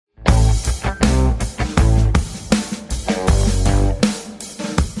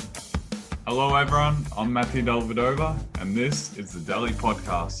Hello everyone, I'm Matthew Delvedova and this is the Delhi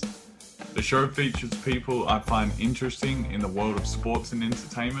Podcast. The show features people I find interesting in the world of sports and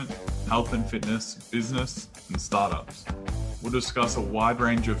entertainment, health and fitness, business and startups. We'll discuss a wide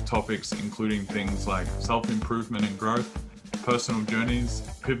range of topics including things like self-improvement and growth, personal journeys,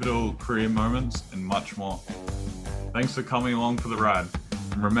 pivotal career moments and much more. Thanks for coming along for the ride.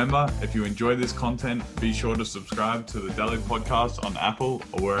 And remember, if you enjoy this content, be sure to subscribe to the Delhi Podcast on Apple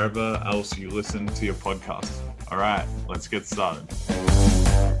or wherever else you listen to your podcast. All right, let's get started.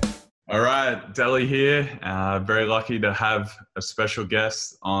 All right, Delhi here. Very lucky to have a special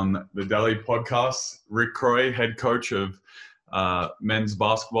guest on the Delhi Podcast. Rick Croy, head coach of men's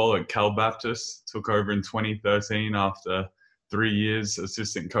basketball at Cal Baptist, took over in 2013 after 3 years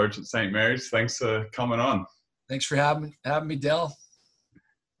assistant coach at St. Mary's. Thanks for coming on. Thanks for having me, Del.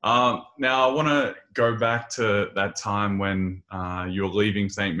 Now, I want to go back to that time when you were leaving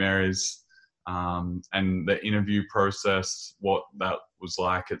St. Mary's and the interview process, what that was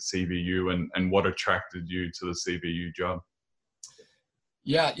like at CBU and what attracted you to the CBU job.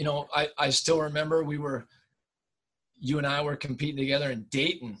 Yeah, I still remember you and I were competing together in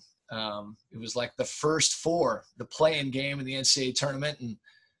Dayton. It was like the first four, the play-in game in the NCAA tournament, and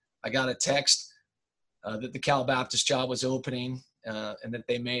I got a text that the Cal Baptist job was opening. And that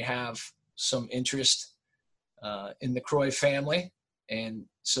they may have some interest in the Croy family. And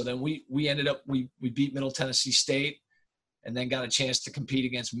so then we ended up, we beat Middle Tennessee State and then got a chance to compete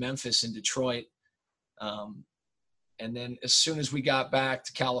against Memphis in Detroit. And then as soon as we got back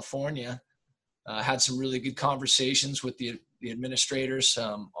to California, had some really good conversations with the administrators,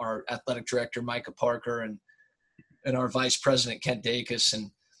 our athletic director, Micah Parker, and our vice president, Kent Dacus. And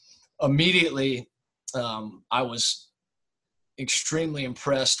immediately I was extremely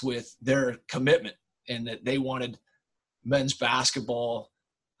impressed with their commitment and that they wanted men's basketball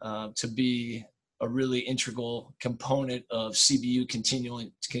to be a really integral component of CBU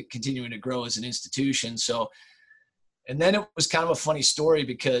continuing to grow as an institution. So, and then it was kind of a funny story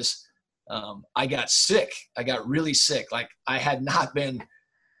because I got sick. I got really sick. Like I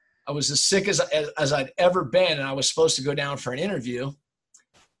was as sick as I'd ever been. And I was supposed to go down for an interview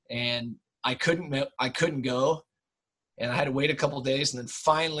and I couldn't go. And I had to wait a couple of days. And then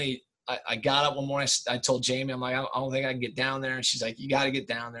finally I got up one morning. I told Jamie, I'm like, I don't think I can get down there. And she's like, you got to get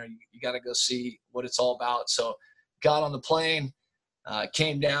down there. You got to go see what it's all about. So got on the plane,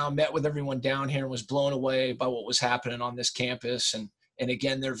 came down, met with everyone down here and was blown away by what was happening on this campus. And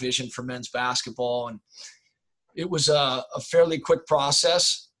again, their vision for men's basketball. And it was a fairly quick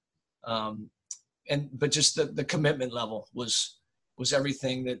process. But just the commitment level was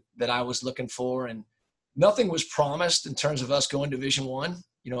everything that I was looking for. And nothing was promised in terms of us going Division I.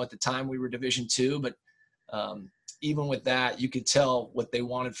 At the time we were Division II, but even with that, you could tell what they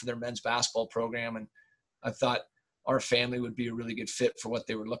wanted for their men's basketball program. And I thought our family would be a really good fit for what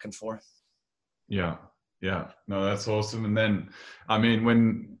they were looking for. Yeah. No, that's awesome. And then,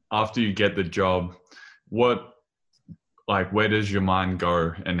 after you get the job, where does your mind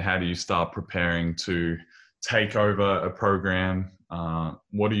go and how do you start preparing to take over a program?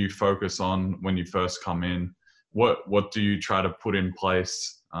 What do you focus on when you first come in? What do you try to put in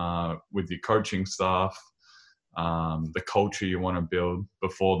place with your coaching staff, the culture you want to build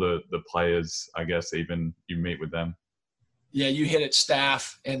before the players, I guess, even you meet with them? Yeah, you hit it,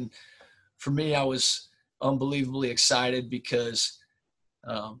 staff. And for me, I was unbelievably excited because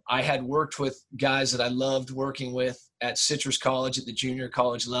I had worked with guys that I loved working with at Citrus College at the junior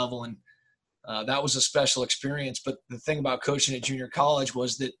college level. And that was a special experience. But the thing about coaching at junior college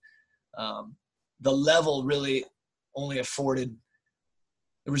was that the level really only afforded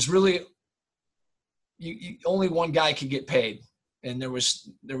 – there was really only one guy could get paid. And there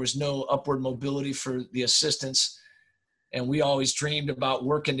was no upward mobility for the assistants. And we always dreamed about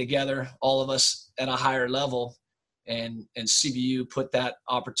working together, all of us at a higher level. And CBU put that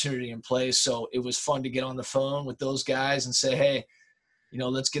opportunity in place. So it was fun to get on the phone with those guys and say, hey,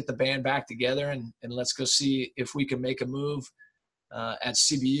 let's get the band back together and let's go see if we can make a move at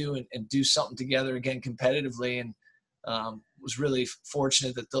CBU and do something together again competitively. And was really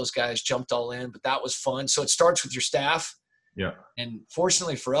fortunate that those guys jumped all in, but that was fun. So it starts with your staff. Yeah. And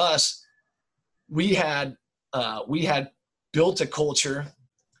fortunately for us, we had built a culture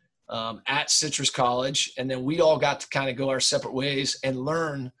at Citrus College, and then we all got to kind of go our separate ways and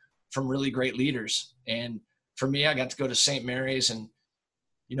learn from really great leaders. And for me, I got to go to St. Mary's and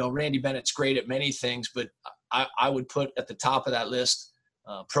Randy Bennett's great at many things, but I would put at the top of that list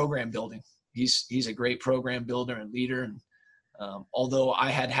program building. He's a great program builder and leader. And although I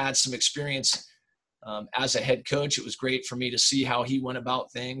had some experience as a head coach, it was great for me to see how he went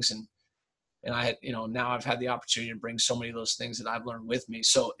about things. And And I had, now I've had the opportunity to bring so many of those things that I've learned with me.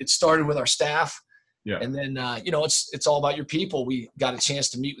 So it started with our staff. Yeah. And then, it's all about your people. We got a chance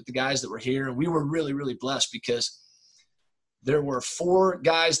to meet with the guys that were here, and we were really, really blessed because there were 4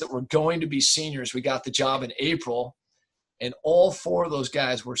 guys that were going to be seniors. We got the job in April, and all 4 of those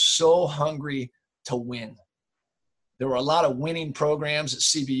guys were so hungry to win. There were a lot of winning programs at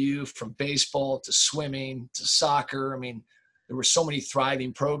CBU, from baseball to swimming to soccer. I mean, there were so many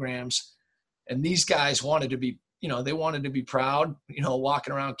thriving programs, and these guys wanted to be, they wanted to be proud,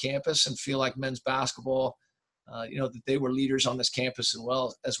 walking around campus and feel like men's basketball, that they were leaders on this campus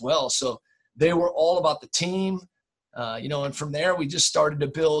as well. So they were all about the team, and from there we just started to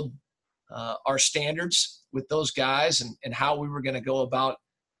build our standards with those guys and how we were going to go about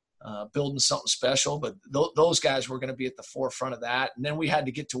building something special. But those guys were going to be at the forefront of that. And then we had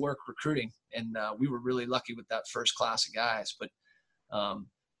to get to work recruiting, and we were really lucky with that first class of guys. But,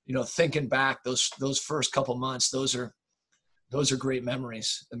 thinking back, those first couple months, those are great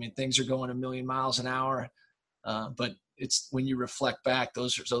memories. I mean, things are going a million miles an hour, but it's when you reflect back,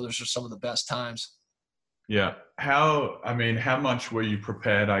 those are some of the best times. Yeah. How much were you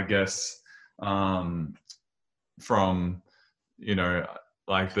prepared, I guess, from,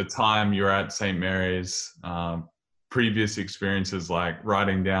 like the time you're at St. Mary's, previous experiences, like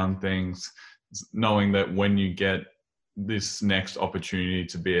writing down things, knowing that when you get this next opportunity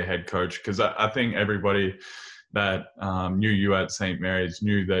to be a head coach? Because I think everybody that knew you at St. Mary's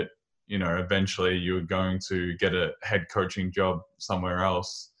knew that, eventually you were going to get a head coaching job somewhere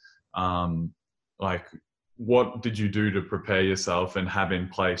else. Like, what did you do to prepare yourself and have in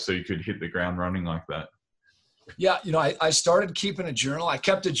place so you could hit the ground running like that? Yeah, I started keeping a journal. I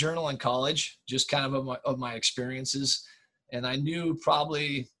kept a journal in college, just kind of my experiences. And I knew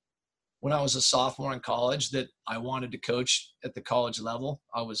probably when I was a sophomore in college that I wanted to coach at the college level.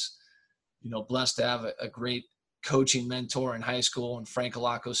 I was, blessed to have a great coaching mentor in high school, and Frank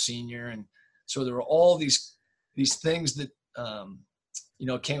Alaco Sr. And so there were all these things that,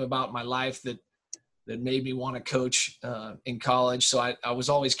 came about in my life that made me want to coach in college. So I was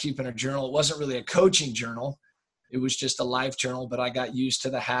always keeping a journal. It wasn't really a coaching journal. It was just a life journal, but I got used to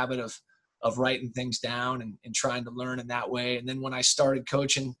the habit of writing things down and trying to learn in that way. And then when I started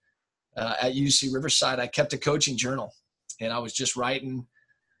coaching at UC Riverside, I kept a coaching journal, and I was just writing,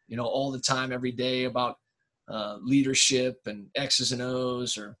 all the time, every day, about leadership and X's and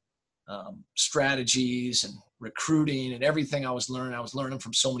O's, or strategies and recruiting and everything I was learning. I was learning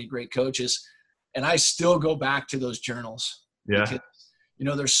from so many great coaches, and I still go back to those journals. Yeah. Because,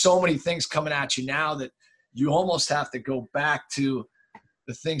 there's so many things coming at you now that you almost have to go back to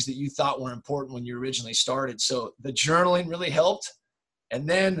the things that you thought were important when you originally started. So the journaling really helped. And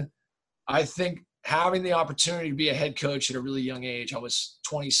then I think having the opportunity to be a head coach at a really young age, I was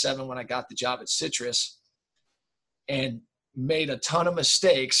 27 when I got the job at Citrus, and made a ton of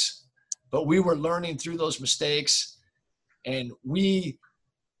mistakes, but we were learning through those mistakes. And we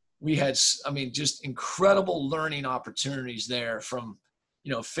had, just incredible learning opportunities there, from,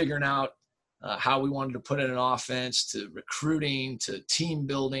 figuring out how we wanted to put in an offense, to recruiting, to team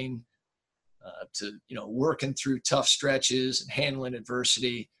building, to, working through tough stretches and handling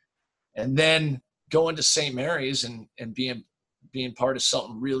adversity, and then going to St. Mary's and being part of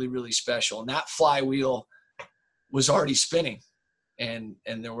something really, really special. And that flywheel was already spinning, and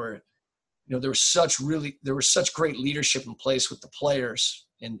there was such great leadership in place with the players,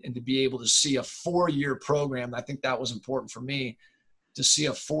 and to be able to see a 4-year program. I think that was important for me, to see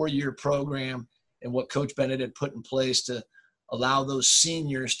a 4-year program and what Coach Bennett had put in place to allow those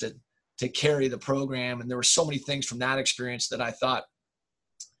seniors to carry the program. And there were so many things from that experience that I thought,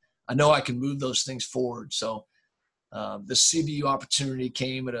 I know I can move those things forward. So the CBU opportunity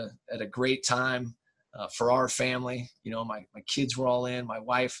came at a great time for our family. My kids were all in. My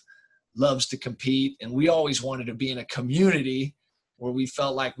wife loves to compete, and we always wanted to be in a community where we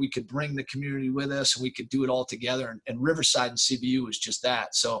felt like we could bring the community with us and we could do it all together. And Riverside and CBU was just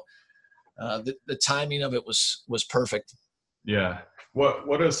that. So the timing of it was perfect. Yeah.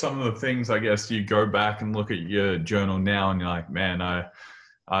 What are some of the things, I guess, you go back and look at your journal now and you're like, man,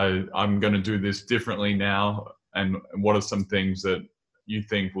 I'm going to do this differently now? And what are some things that you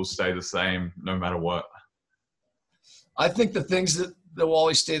think will stay the same no matter what? I think the things that will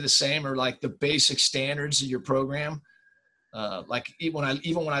always stay the same are like the basic standards of your program. Like even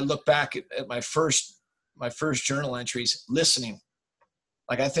when I look back at my first journal entries, listening.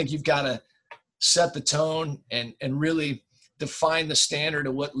 Like, I think you've got to set the tone and really define the standard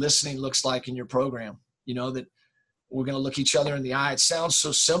of what listening looks like in your program. That we're going to look each other in the eye. It sounds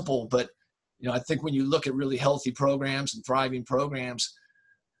so simple, but I think when you look at really healthy programs and thriving programs,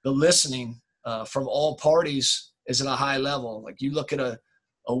 the listening from all parties is at a high level. Like you look at a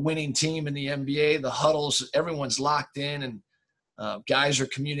winning team in the NBA, the huddles, everyone's locked in, and guys are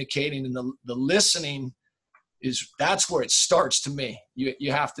communicating, and the listening that's where it starts to me.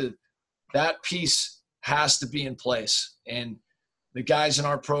 You have to, that piece has to be in place. And the guys in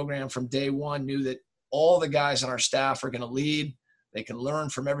our program from day one knew that all the guys on our staff are going to lead. They can learn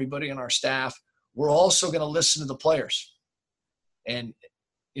from everybody on our staff. We're also going to listen to the players. And,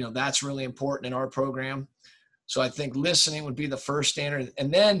 that's really important in our program. So I think listening would be the first standard.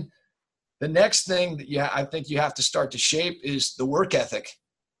 And then the next thing that I think you have to start to shape is the work ethic.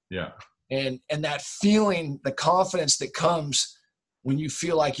 Yeah. And that feeling, the confidence that comes when you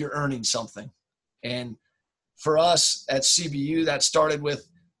feel like you're earning something. And for us at CBU, that started with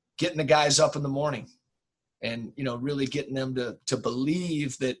getting the guys up in the morning and, really getting them to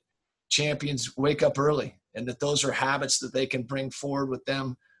believe that champions wake up early and that those are habits that they can bring forward with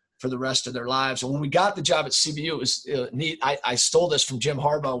them for the rest of their lives. And when we got the job at CBU, it was neat. I stole this from Jim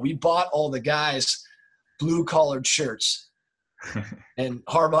Harbaugh. We bought all the guys blue-collared shirts. And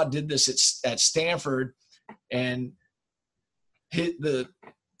Harbaugh did this at Stanford, and the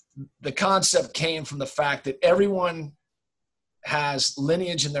concept came from the fact that everyone has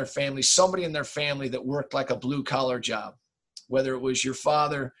lineage in their family, somebody in their family that worked like a blue-collar job, whether it was your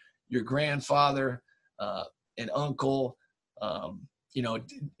father, your grandfather, an uncle,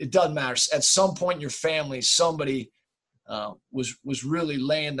 it doesn't matter. At some point in your family, somebody was really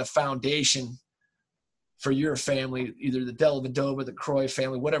laying the foundation for your family, either the Dellavedova, the Croy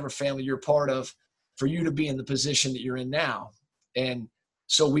family, whatever family you're part of, for you to be in the position that you're in now. And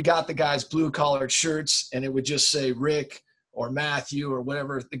so we got the guys blue-collared shirts, and it would just say Rick or Matthew or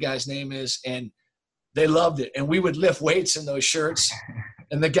whatever the guy's name is, and they loved it. And we would lift weights in those shirts.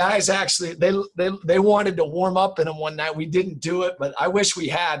 And the guys actually, they wanted to warm up in them one night. We didn't do it, but I wish we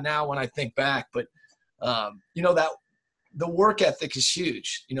had now when I think back. But, that the work ethic is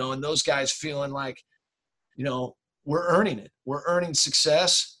huge, and those guys feeling like, we're earning it. We're earning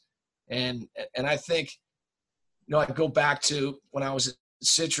success. And I think, I go back to when I was at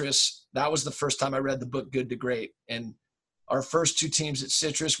Citrus, that was the first time I read the book Good to Great. And our first two teams at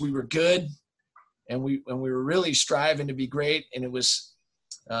Citrus, we were good, and we were really striving to be great. And it was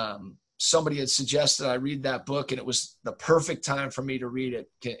somebody had suggested I read that book, and it was the perfect time for me to read it.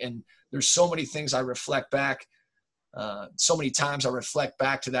 And there's so many things I reflect back. So many times I reflect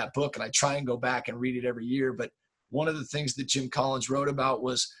back to that book, and I try and go back and read it every year. But one of the things that Jim Collins wrote about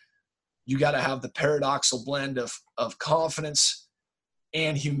was you got to have the paradoxical blend of confidence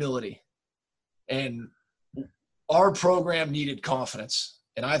and humility. And our program needed confidence.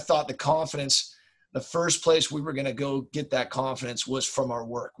 And I thought the first place we were going to go get that confidence was from our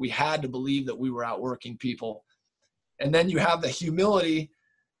work. We had to believe that we were outworking people. And then you have the humility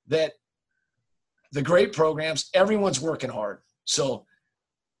that the great programs, everyone's working hard. So,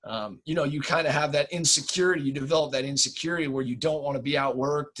 you kind of have that insecurity. You develop that insecurity where you don't want to be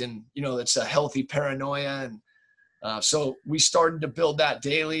outworked, and, it's a healthy paranoia. And so we started to build that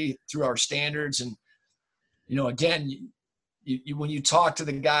daily through our standards. And, again, when you talk to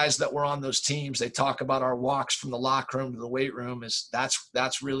the guys that were on those teams, they talk about our walks from the locker room to the weight room.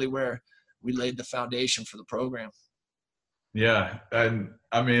 That's really where we laid the foundation for the program. Yeah. And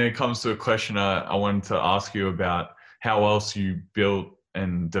I mean, it comes to a question I wanted to ask you about how else you built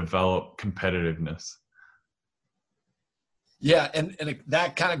and developed competitiveness. Yeah. And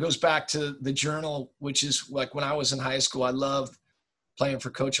that kind of goes back to the journal, which is like when I was in high school, I loved playing for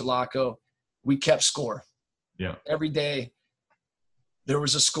Coach Alaco. We kept score. Yeah. Every day there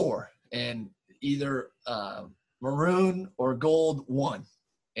was a score, and either maroon or gold won.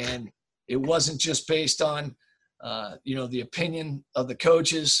 And it wasn't just based on, the opinion of the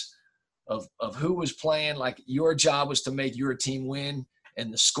coaches of who was playing. Like, your job was to make your team win,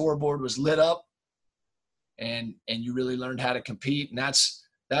 and the scoreboard was lit up, and you really learned how to compete. And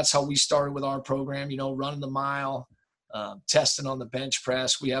that's how we started with our program, running the mile, testing on the bench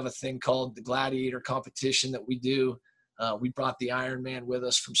press. We have a thing called the Gladiator competition that we do. We brought the Ironman with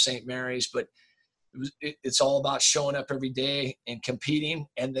us from St. Mary's, but it's all about showing up every day and competing,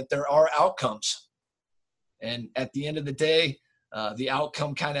 and that there are outcomes. And at the end of the day, the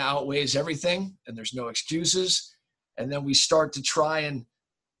outcome kind of outweighs everything, and there's no excuses. And then we start to try and,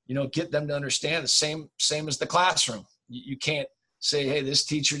 get them to understand the same as the classroom. You can't say, hey, this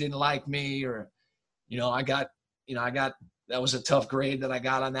teacher didn't like me, or, that was a tough grade that I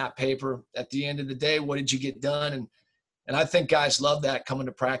got on that paper. At the end of the day, what did you get done? And I think guys love that, coming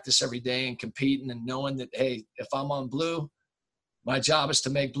to practice every day and competing and knowing that, hey, if I'm on blue, my job is to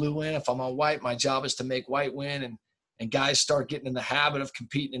make blue win. If I'm on white, my job is to make white win. and guys start getting in the habit of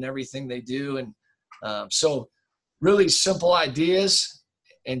competing in everything they do. And so really simple ideas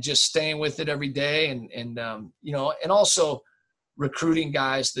and just staying with it every day. And also recruiting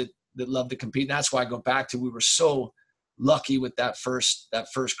guys that love to compete. And that's why I go back to, we were so lucky with that first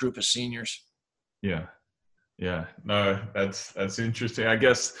group of seniors. Yeah. Yeah. No, that's interesting. I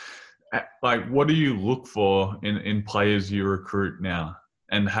guess, like, what do you look for in players you recruit now?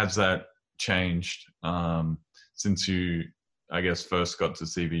 And has that changed since you, I guess, first got to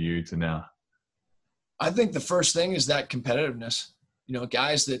CBU to now? I think the first thing is that competitiveness.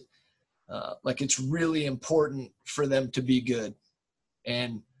 Guys that it's really important for them to be good.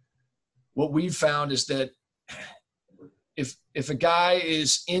 And what we've found is that if a guy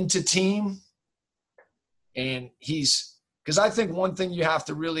is into team and because I think one thing you have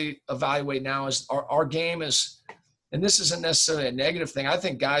to really evaluate now is our game is, and this isn't necessarily a negative thing, I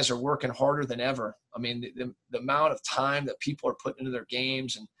think guys are working harder than ever. I mean, the amount of time that people are putting into their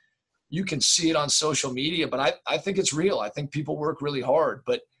games, and you can see it on social media, but I think it's real. I think people work really hard,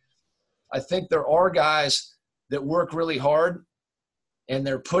 but I think there are guys that work really hard and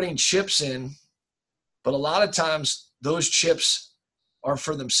they're putting chips in, but a lot of times those chips are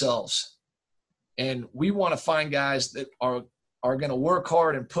for themselves. And we want to find guys that are going to work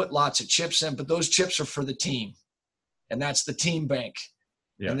hard and put lots of chips in, but those chips are for the team. And that's the team bank.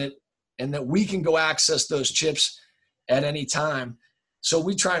 Yeah. And that we can go access those chips at any time. So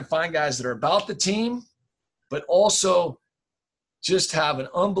we try and find guys that are about the team, but also just have an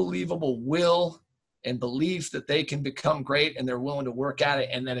unbelievable will and belief that they can become great, and they're willing to work at it,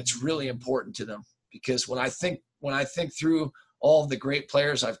 and that it's really important to them. Because when I think through all of the great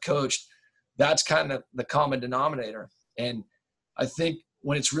players I've coached, that's kind of the common denominator. And I think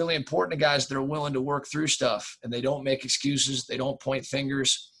when it's really important to guys that are willing to work through stuff, and they don't make excuses, they don't point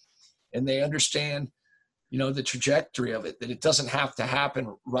fingers, and they understand, the trajectory of it, that it doesn't have to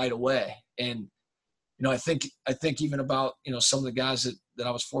happen right away. And, I think even about, some of the guys that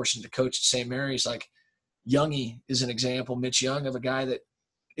I was fortunate to coach at St. Mary's, like Youngie is an example, Mitch Young, of a guy that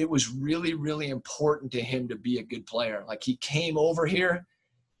it was really, really important to him to be a good player. Like, he came over here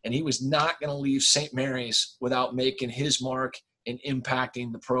and he was not going to leave St. Mary's without making his mark and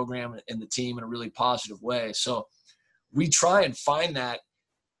impacting the program and the team in a really positive way. So we try and find that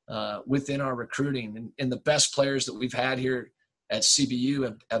within our recruiting, and the best players that we've had here at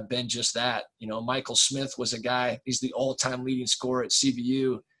CBU have been just that. Michael Smith was a guy, he's the all-time leading scorer at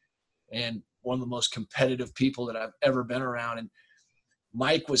CBU and one of the most competitive people that I've ever been around. And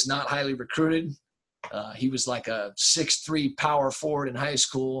Mike was not highly recruited. He was like a 6'3" power forward in high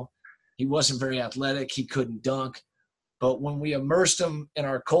school. He wasn't very athletic. He couldn't dunk. But when we immersed him in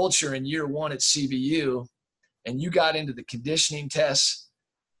our culture in year one at CBU, and you got into the conditioning tests,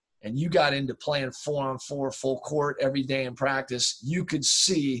 and you got into playing 4-on-4 full court every day in practice, you could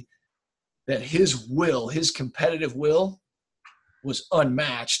see that his will, his competitive will, was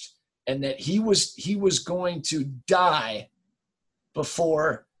unmatched, and that he was going to die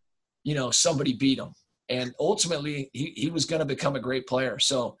before, somebody beat him. And ultimately, he was going to become a great player.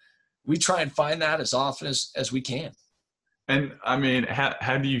 So we try and find that as often as we can. And I mean,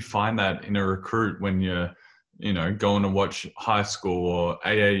 how do you find that in a recruit when you're, going to watch high school or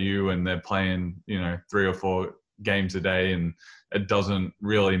AAU and they're playing, 3 or 4 games a day, and it doesn't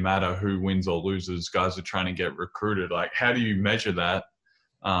really matter who wins or loses, guys are trying to get recruited. Like, how do you measure that?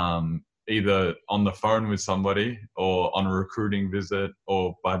 Either on the phone with somebody or on a recruiting visit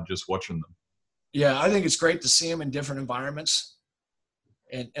or by just watching them? Yeah, I think it's great to see them in different environments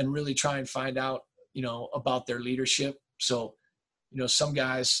and really try and find out, about their leadership. So, some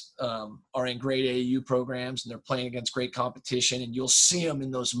guys are in great AAU programs and they're playing against great competition, and you'll see them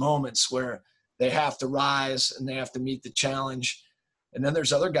in those moments where they have to rise and they have to meet the challenge. And then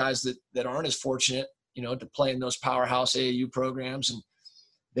there's other guys that aren't as fortunate, to play in those powerhouse AAU programs, and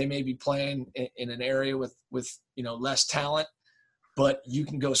they may be playing in an area with less talent, but you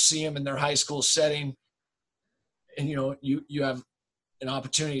can go see them in their high school setting, and you have an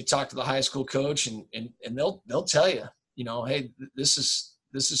opportunity to talk to the high school coach, and they'll tell you, hey, this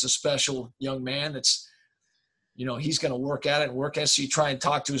is a special young man that's, he's going to work at it and work at it. So you try and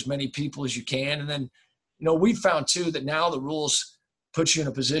talk to as many people as you can. And then, we found too that now the rules put you in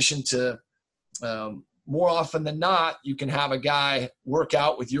a position to, more often than not, you can have a guy work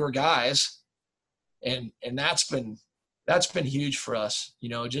out with your guys. And that's been huge for us,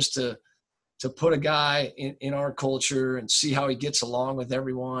 just to put a guy in our culture and see how he gets along with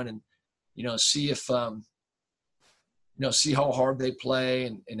everyone, and, see if, see how hard they play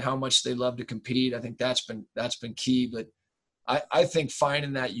and how much they love to compete. I think that's been key. But I think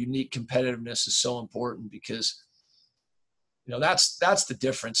finding that unique competitiveness is so important, because that's the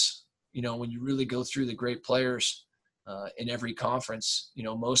difference. When you really go through the great players in every conference,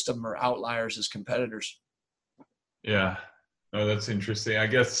 most of them are outliers as competitors. Yeah. No, that's interesting. I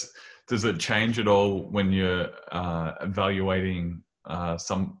guess, does it change at all when you're evaluating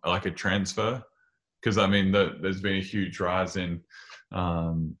some like a transfer? Because I mean, there's been a huge rise in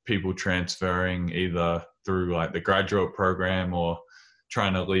people transferring either through like the graduate program or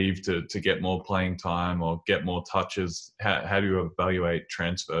trying to leave to get more playing time or get more touches. How do you evaluate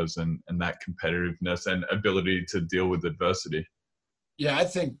transfers and that competitiveness and ability to deal with adversity? Yeah, I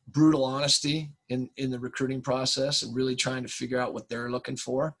think brutal honesty in the recruiting process and really trying to figure out what they're looking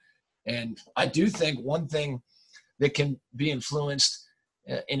for. And I do think one thing that can be influenced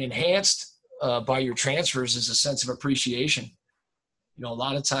and enhanced by your transfers is a sense of appreciation. A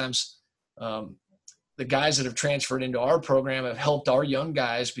lot of times the guys that have transferred into our program have helped our young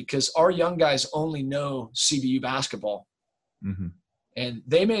guys because our young guys only know CBU basketball. Mm-hmm. And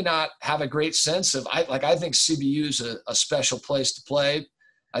they may not have a great sense of, I think CBU is a special place to play.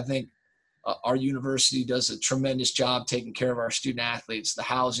 I think our university does a tremendous job taking care of our student athletes, the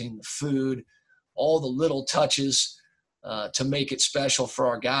housing, the food, all the little touches to make it special for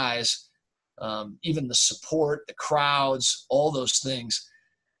our guys, even the support, the crowds, all those things.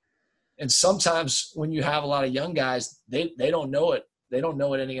 And sometimes when you have a lot of young guys, they don't know it. They don't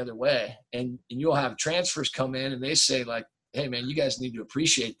know it any other way. And you'll have transfers come in and they say like, hey man, you guys need to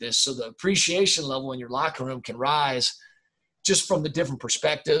appreciate this. So the appreciation level in your locker room can rise just from the different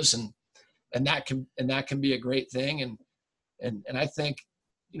perspectives. And that can be a great thing. And I think,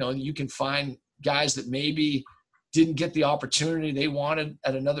 you can find guys that maybe didn't get the opportunity they wanted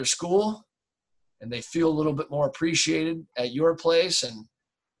at another school and they feel a little bit more appreciated at your place.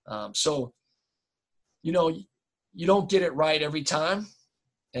 And so, you don't get it right every time.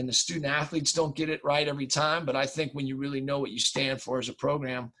 And the student athletes don't get it right every time. But I think when you really know what you stand for as a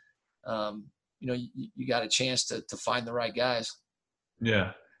program, you got a chance to find the right guys.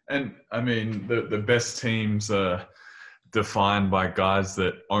 Yeah. And I mean, the best teams are defined by guys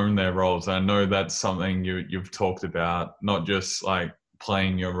that own their roles. I know that's something you've talked about, not just like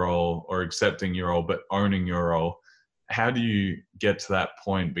playing your role or accepting your role, but owning your role. How do you get to that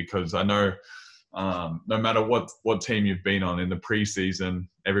point? Because I know no matter what team you've been on in the preseason,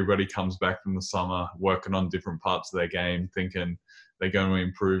 everybody comes back from the summer working on different parts of their game, thinking they're going to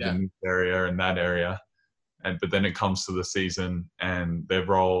improve in this area and that area. But then it comes to the season and their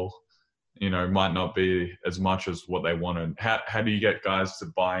role, might not be as much as what they wanted. How do you get guys to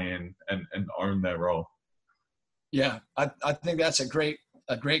buy in and own their role? Yeah, I think that's a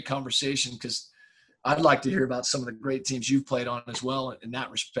great conversation because I'd like to hear about some of the great teams you've played on as well in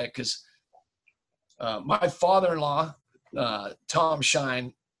that respect. Because my father-in-law, Tom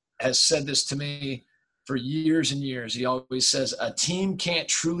Shine, has said this to me for years and years. He always says a team can't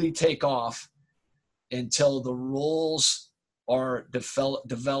truly take off until the roles are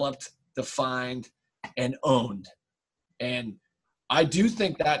developed, defined, and owned. And I do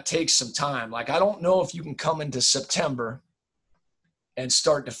think that takes some time. Like, I don't know if you can come into September and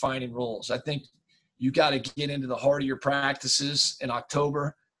start defining roles. I think you got to get into the heart of your practices in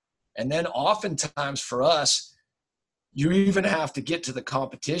October. And then oftentimes for us, you even have to get to the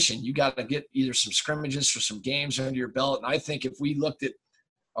competition. You got to get either some scrimmages or some games under your belt. And I think if we looked at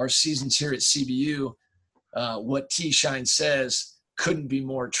our seasons here at CBU, what T-Shine says couldn't be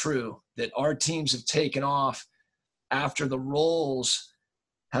more true, that our teams have taken off after the roles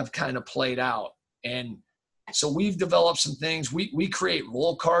have kind of played out. And so we've developed some things. We create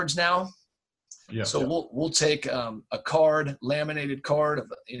role cards now. Yeah. So we'll take a card, laminated card of,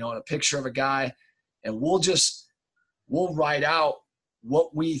 a picture of a guy, and we'll write out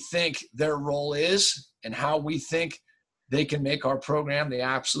what we think their role is and how we think they can make our program the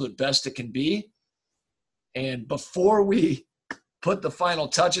absolute best it can be. And before we put the final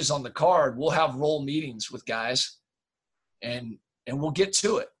touches on the card, we'll have role meetings with guys and we'll get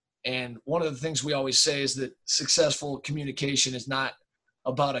to it. And one of the things we always say is that successful communication is not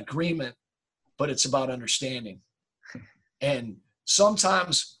about agreement, but it's about understanding. And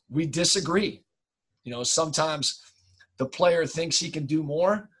sometimes we disagree. Sometimes the player thinks he can do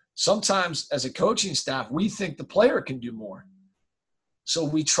more. Sometimes as a coaching staff, we think the player can do more. So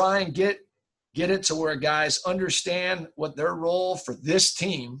we try and get it to where guys understand what their role for this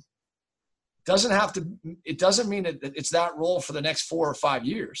team it doesn't mean that it's that role for the next 4 or 5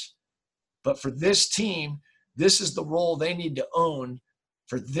 years. But for this team, this is the role they need to own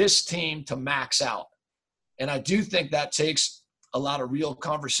for this team to max out. And I do think that takes a lot of real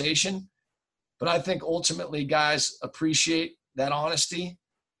conversation. But I think ultimately guys appreciate that honesty.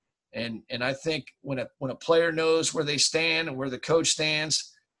 And I think when a player knows where they stand and where the coach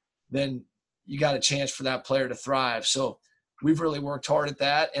stands, then you got a chance for that player to thrive. So we've really worked hard at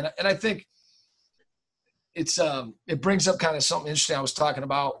that. And I think it brings up kind of something interesting I was talking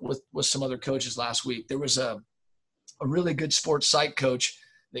about with some other coaches last week. There was a really good sports psych coach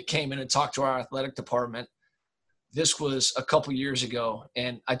that came in and talked to our athletic department. This was a couple years ago,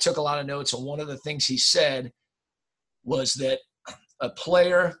 and I took a lot of notes. And one of the things he said was that a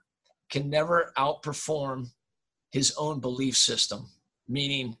player can never outperform his own belief system.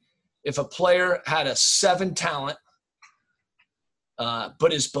 Meaning, if a player had a 7 talent,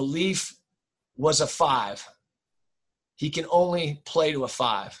 but his belief was a 5, he can only play to a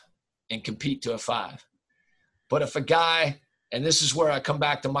 5 and compete to a 5. But if a guy, and this is where I come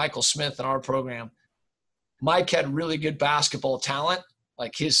back to Michael Smith in our program, Mike had really good basketball talent.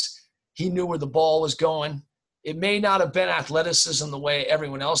 Like he knew where the ball was going. It may not have been athleticism the way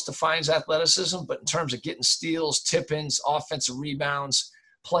everyone else defines athleticism, but in terms of getting steals, tip-ins, offensive rebounds,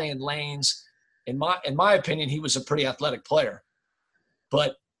 playing lanes, in my opinion, he was a pretty athletic player.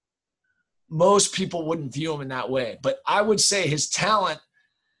 But most people wouldn't view him in that way. But I would say his talent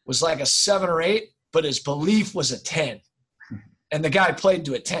was like a 7 or 8, but his belief was a 10. And the guy played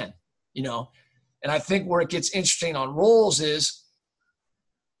to a 10, you know. And I think where it gets interesting on roles is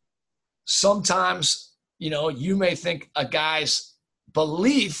sometimes, you know, you may think a guy's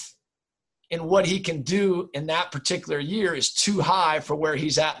belief in what he can do in that particular year is too high for where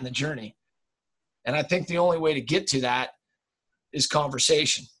he's at in the journey. And I think the only way to get to that is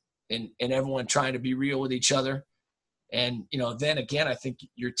conversation and everyone trying to be real with each other. And, you know, then again, I think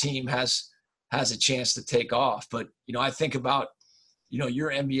your team has a chance to take off. But, you know, I think about, you know,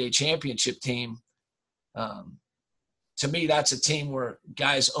 your NBA championship team. To me, that's a team where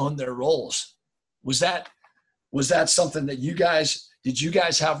guys own their roles. Was that something that did you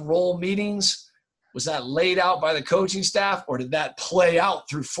guys have role meetings? Was that laid out by the coaching staff, or did that play out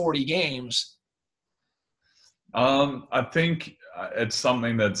through 40 games? I think it's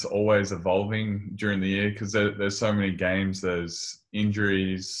something that's always evolving during the year because there's so many games, there's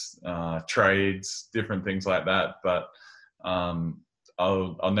injuries, trades, different things like that. But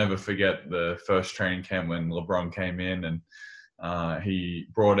I'll never forget the first training camp when LeBron came in and he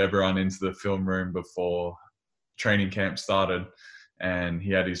brought everyone into the film room before training camp started, and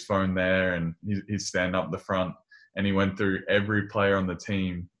he had his phone there and he'd stand up the front and he went through every player on the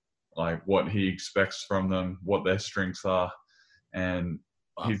team, like what he expects from them, what their strengths are. And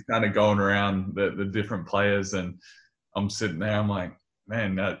he's kind of going around the different players, and I'm sitting there, I'm like,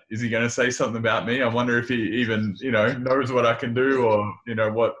 man, is he going to say something about me? I wonder if he even, you know, knows what I can do or, you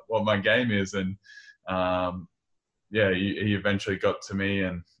know, what my game is. And he eventually got to me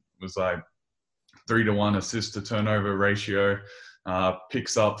and was like 3-to-1 assist to turnover ratio,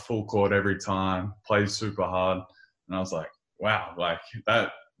 picks up full court every time, plays super hard. And I was like, wow, like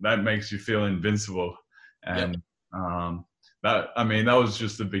that makes you feel invincible. And that was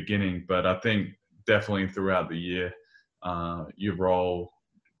just the beginning. But I think definitely throughout the year, your role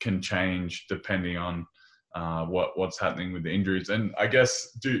can change depending on what's happening with the injuries. And I guess,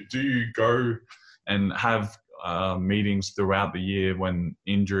 do you go and have meetings throughout the year when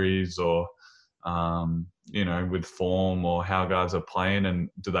injuries or, you know, with form or how guys are playing, and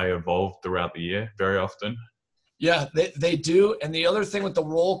do they evolve throughout the year very often? Yeah, they do. And the other thing with the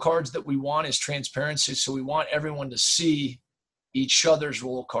role cards that we want is transparency. So we want everyone to see each other's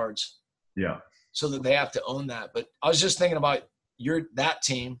role cards. Yeah. So that they have to own that. But I was just thinking about that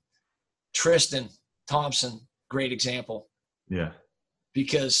team, Tristan Thompson, great example. Yeah.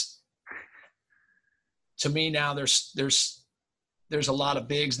 Because to me now there's a lot of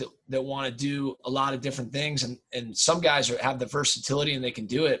bigs that want to do a lot of different things, and some guys have the versatility and they can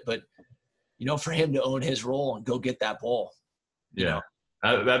do it, but you know, for him to own his role and go get that ball. Yeah.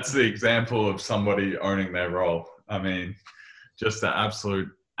 That's the example of somebody owning their role. I mean, just the absolute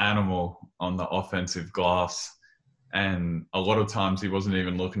animal on the offensive glass. And a lot of times he wasn't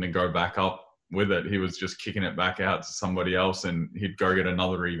even looking to go back up with it. He was just kicking it back out to somebody else and he'd go get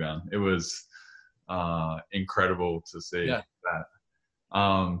another rebound. It was incredible to see that.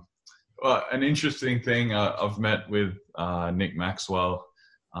 An interesting thing, I've met with Nick Maxwell,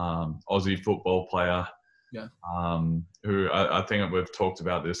 Aussie football player, who I think we've talked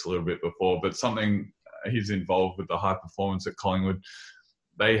about this a little bit before, but something he's involved with the high performance at Collingwood.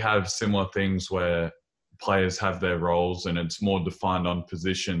 They have similar things where players have their roles and it's more defined on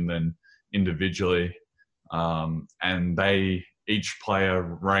position than individually. And each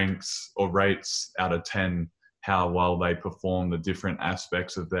player ranks or rates out of 10 how well they perform the different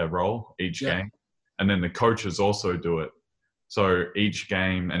aspects of their role each game. And then the coaches also do it. So each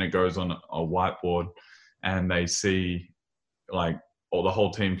game, and it goes on a whiteboard, and they see, like, or the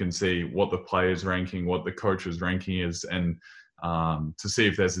whole team can see what the player's ranking, what the coach's ranking is, and to see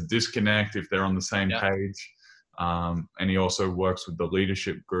if there's a disconnect, if they're on the same page. And he also works with the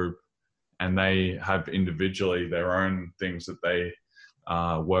leadership group, and they have individually their own things that they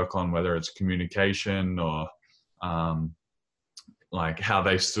work on, whether it's communication or like how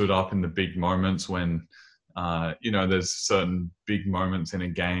they stood up in the big moments when, there's certain big moments in a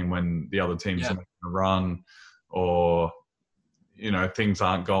game when the other team's making a run, or, things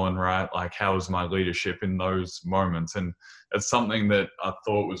aren't going right. Like, how is my leadership in those moments? And it's something that I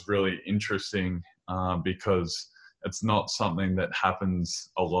thought was really interesting because it's not something that happens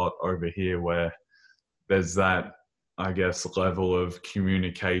a lot over here, where there's that, I guess, level of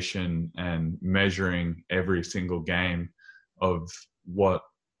communication and measuring every single game of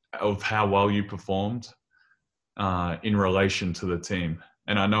how well you performed in relation to the team.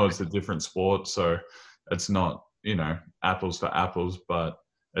 And I know it's a different sport, so it's not, apples for apples, but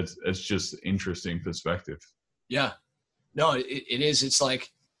it's just interesting perspective. Yeah, no, it is. It's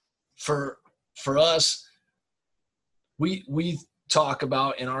like for us, we talk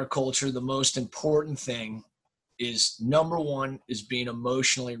about in our culture, the most important thing is, number one is being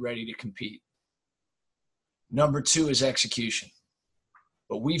emotionally ready to compete. Number two is execution.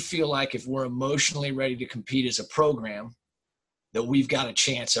 But we feel like if we're emotionally ready to compete as a program, that we've got a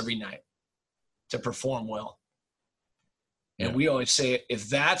chance every night to perform well. And we always say,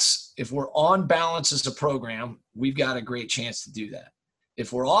 if we're on balance as a program, we've got a great chance to do that.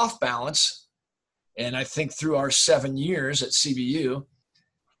 If we're off balance, and I think through our 7 years at CBU,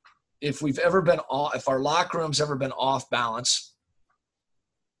 if our locker room's ever been off balance,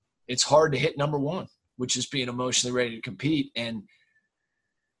 it's hard to hit number one, which is being emotionally ready to compete. And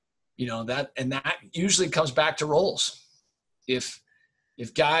that usually comes back to roles. If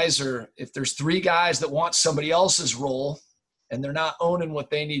there's 3 guys that want somebody else's role, and they're not owning what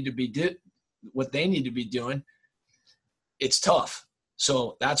they need to be doing, it's tough.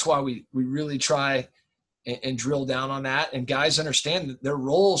 So that's why we really try and drill down on that. And guys understand that their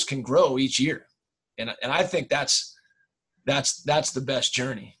roles can grow each year. And I think that's the best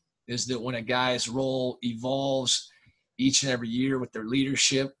journey, is that when a guy's role evolves each and every year with their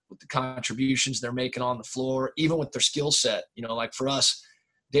leadership, with the contributions they're making on the floor, even with their skill set. Like for us,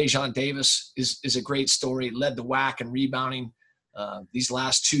 Dejon Davis is a great story. Led the WAC in rebounding these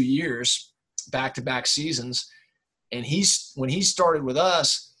last 2 years, back-to-back seasons. And when he started with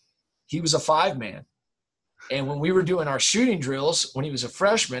us, he was a 5-man. And when we were doing our shooting drills, when he was a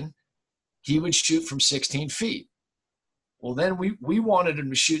freshman, he would shoot from 16 feet. Well, then we wanted him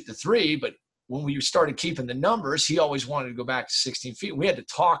to shoot the 3, but when we started keeping the numbers, he always wanted to go back to 16 feet. We had to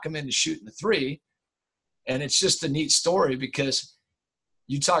talk him into shooting the 3. And it's just a neat story, because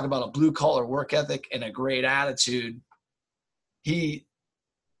you talk about a blue-collar work ethic and a great attitude. He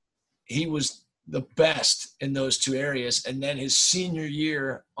was the best in those 2 areas. And then his senior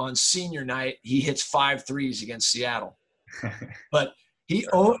year, on senior night, he hits 5 threes against Seattle. But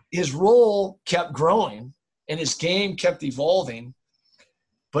his role kept growing and his game kept evolving,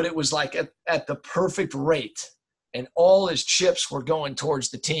 but it was like at the perfect rate, and all his chips were going towards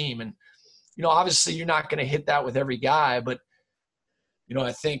the team. And, obviously you're not going to hit that with every guy, but,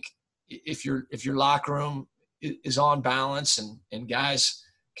 I think if your locker room is on balance and guys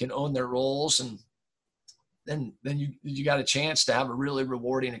can own their roles, and then you got a chance to have a really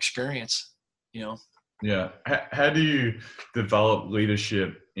rewarding experience, Yeah. How do you develop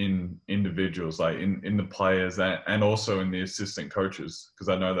leadership in individuals, like in the players and also in the assistant coaches? Because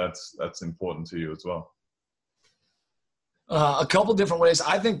I know that's important to you as well. A couple different ways.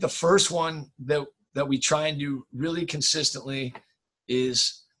 I think the first one that we try and do really consistently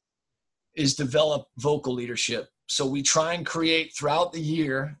is develop vocal leadership. So we try and create throughout the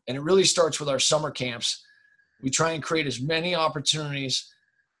year, and it really starts with our summer camps. We try and create as many opportunities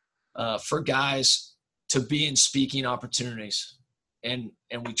for guys to be in speaking opportunities. And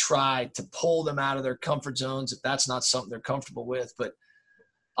we try to pull them out of their comfort zones if that's not something they're comfortable with. But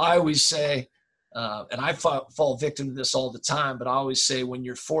I always say, and I fall victim to this all the time, but I always say, when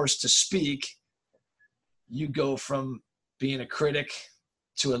you're forced to speak, you go from being a critic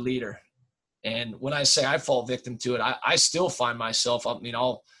to a leader. And when I say I fall victim to it, I still find myself,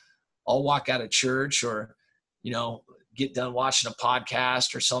 I'll walk out of church, or, get done watching a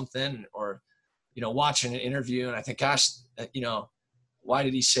podcast or something, or, watching an interview, and I think, gosh, why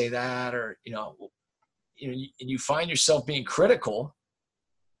did he say that? Or, and you find yourself being critical,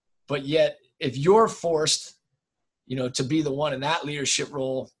 but yet if you're forced, to be the one in that leadership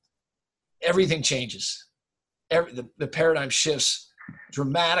role, everything changes. the paradigm shifts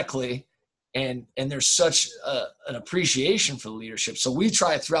dramatically, and there's such an appreciation for the leadership. So we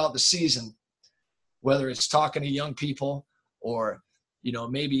try throughout the season, whether it's talking to young people or,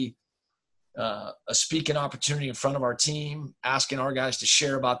 maybe a speaking opportunity in front of our team, asking our guys to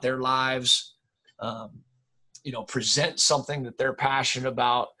share about their lives, present something that they're passionate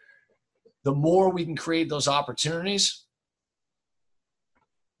about. The more we can create those opportunities,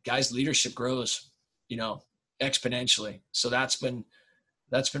 guys' leadership grows, exponentially. So that's been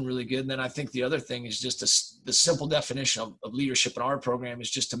really good. And then I think the other thing is just the simple definition of leadership in our program is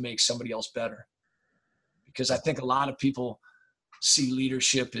just to make somebody else better. Because I think a lot of people see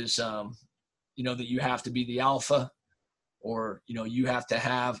leadership as, that you have to be the alpha, or, you have to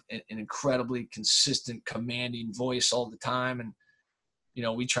have an incredibly consistent, commanding voice all the time. And,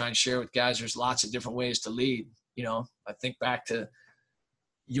 we try and share with guys, there's lots of different ways to lead. I think back to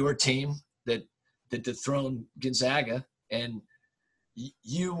your team that dethroned Gonzaga, and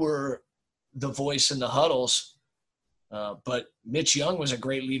you were the voice in the huddles, but Mitch Young was a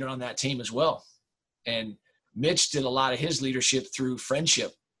great leader on that team as well. And Mitch did a lot of his leadership through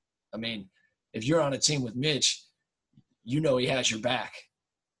friendship. I mean, if you're on a team with Mitch, he has your back.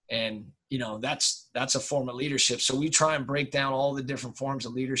 And, that's a form of leadership. So we try and break down all the different forms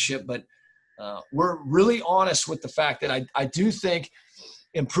of leadership, but we're really honest with the fact that I do think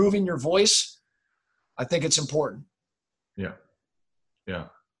improving your voice, I think it's important. Yeah. Yeah.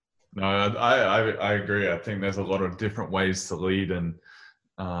 No, I agree. I think there's a lot of different ways to lead, and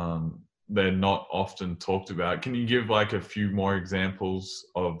they're not often talked about. Can you give like a few more examples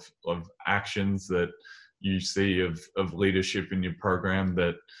of actions that you see of leadership in your program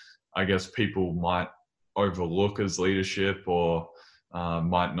that I guess people might overlook as leadership, or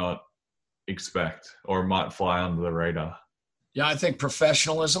might not expect, or might fly under the radar? Yeah, I think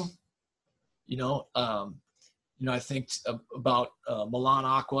professionalism, I think about Milan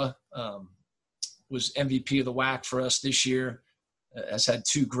Aqua, was MVP of the WAC for us this year, has had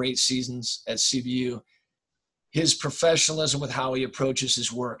 2 great seasons at CBU. His professionalism with how he approaches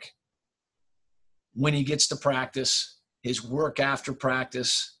his work, when he gets to practice, his work after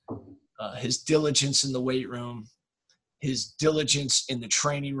practice, his diligence in the weight room, his diligence in the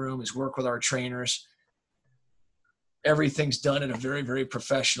training room, his work with our trainers, everything's done at a very, very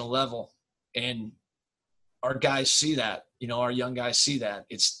professional level. And our guys see that, our young guys see that.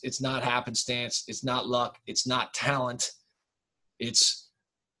 It's not happenstance. It's not luck. It's not talent. It's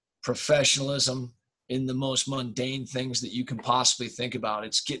professionalism in the most mundane things that you can possibly think about.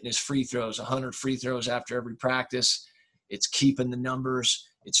 It's getting his free throws, 100 free throws after every practice. It's keeping the numbers.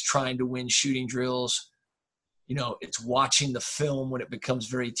 It's trying to win shooting drills. It's watching the film when it becomes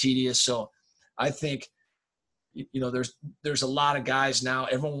very tedious. So I think, there's a lot of guys now,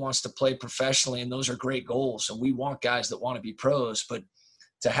 everyone wants to play professionally, and those are great goals. And we want guys that want to be pros, but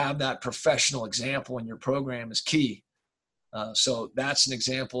to have that professional example in your program is key. So that's an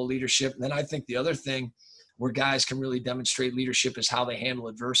example of leadership. And then I think the other thing where guys can really demonstrate leadership is how they handle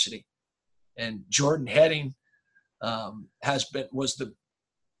adversity. And Jordan Heading was the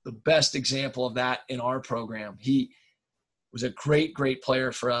best example of that in our program. He was a great, great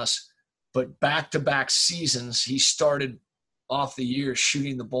player for us. But back-to-back seasons, he started off the year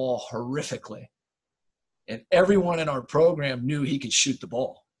shooting the ball horrifically. And everyone in our program knew he could shoot the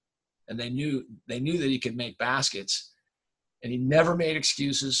ball. And they knew that he could make baskets. And he never made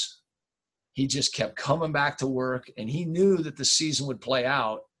excuses. He just kept coming back to work. And he knew that the season would play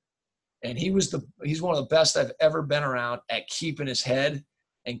out. And he's one of the best I've ever been around at keeping his head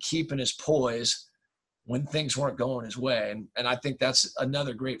and keeping his poise when things weren't going his way. And I think that's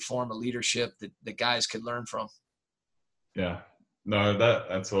another great form of leadership that guys could learn from. Yeah. No,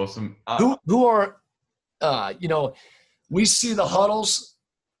 that's awesome. Who are, we see the huddles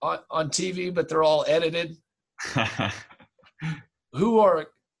on TV, but they're all edited. Who are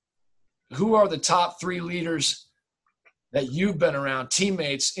the top 3 leaders that you've been around,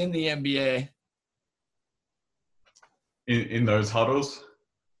 teammates in the NBA? In those huddles?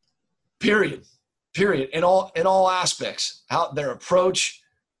 Period. In all aspects, how their approach,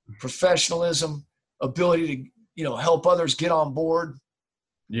 professionalism, ability to, help others get on board.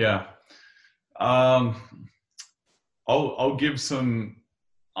 Yeah. I'll give some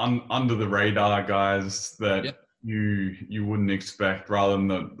under the radar guys that you wouldn't expect, rather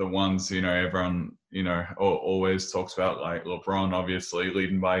than the ones, everyone, always talks about, like LeBron, obviously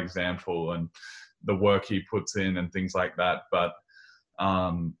leading by example and the work he puts in and things like that. But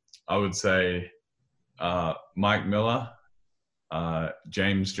I would say Mike Miller,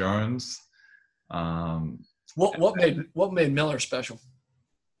 James Jones. What made Miller special?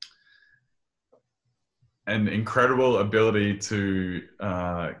 an incredible ability to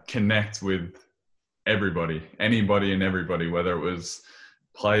connect with everybody, anybody and everybody, whether it was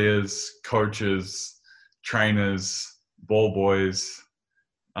players, coaches, trainers, ball boys,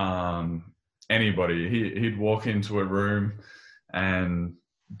 anybody. He'd walk into a room and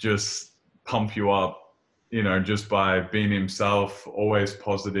just pump you up, just by being himself, always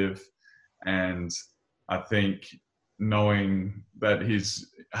positive. And I think knowing that he's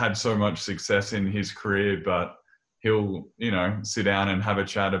had so much success in his career, but he'll, sit down and have a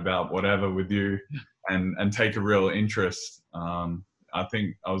chat about whatever with you and take a real interest. I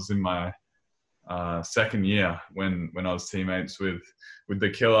think I was in my second year when I was teammates with the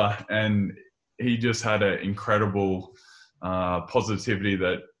killer, and he just had an incredible positivity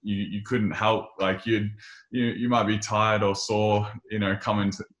that you couldn't help. Like you might be tired or sore,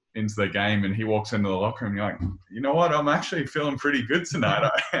 coming into the game, and he walks into the locker room, you're like, you know what, I'm actually feeling pretty good tonight.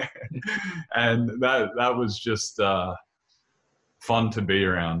 And that was just fun to be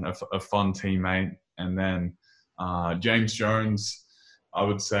around, a fun teammate. And then James Jones, I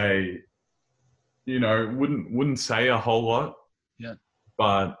would say, wouldn't say a whole lot. Yeah.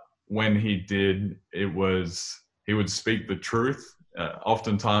 But when he did, he would speak the truth.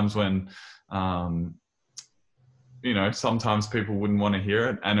 Oftentimes when, sometimes people wouldn't want to hear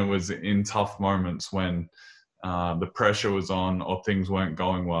it. And it was in tough moments when the pressure was on or things weren't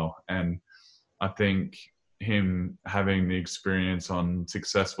going well. And I think him having the experience on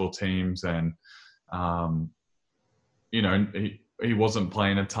successful teams and, he wasn't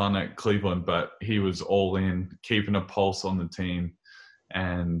playing a ton at Cleveland, but he was all in, keeping a pulse on the team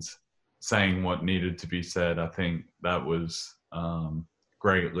and saying what needed to be said. I think that was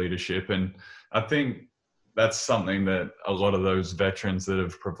great leadership. And I think that's something that a lot of those veterans that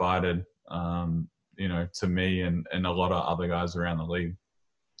have provided, to me and a lot of other guys around the league.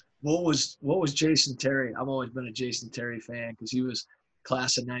 What was Jason Terry? I've always been a Jason Terry fan because he was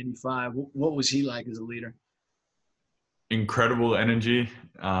class of '95. What was he like as a leader? Incredible energy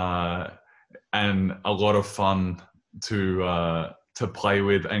and a lot of fun to play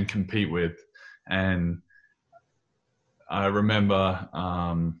with and compete with. And I remember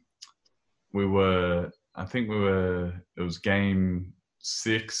it was game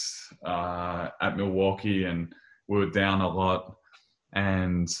 6 at Milwaukee, and we were down a lot.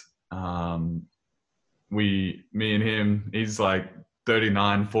 And me and him, he's like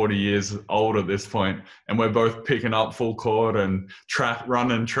 39, 40 years old at this point, and we're both picking up full court and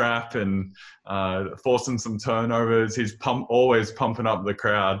run and trap and forcing some turnovers. He's always pumping up the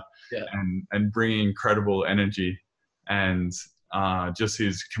crowd. Yeah. and bringing incredible energy, and just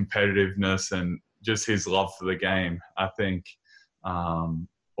his competitiveness and just his love for the game, I think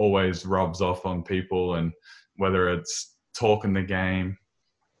always rubs off on people. And whether it's talking the game,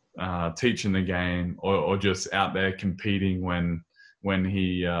 teaching the game, or just out there competing when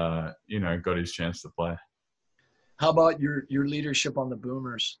he got his chance to play. How about your leadership on the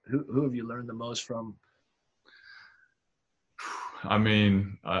Boomers? Who have you learned the most from? I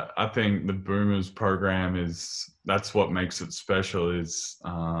mean, I think the Boomers program that's what makes it special, is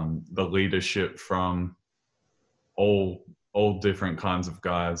the leadership from all different kinds of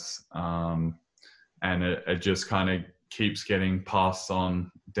guys. And it just kind of keeps getting passed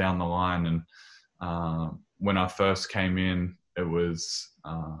on down the line. And when I first came in, it was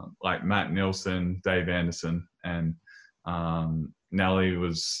like Matt Nielsen, Dave Anderson, and Nelly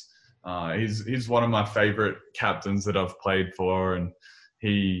was he's one of my favorite captains that I've played for. And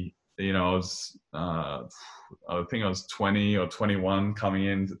he, I think I was 20 or 21 coming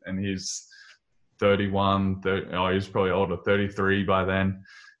in, and he's 31, he's probably older, 33 by then.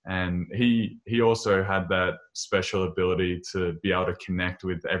 And he also had that special ability to be able to connect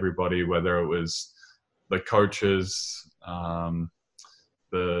with everybody, whether it was the coaches,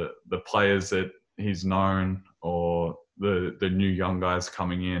 the players that he's known, or the new young guys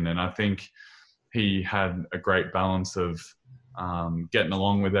coming in. And I think he had a great balance of getting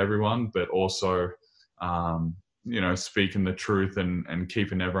along with everyone, but also speaking the truth and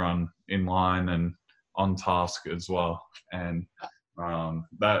keeping everyone in line and on task as well. And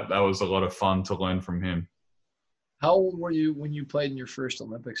that was a lot of fun to learn from him. How old were you when you played in your first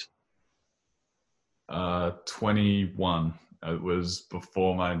Olympics? 21. It was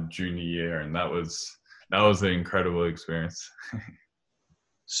before my junior year, and that was an incredible experience.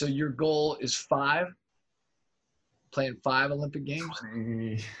 So your goal is 5? Playing 5 Olympic games?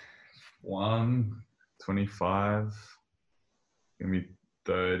 21, 25, maybe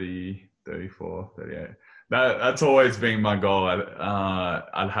 30, 34, 38. That's always been my goal.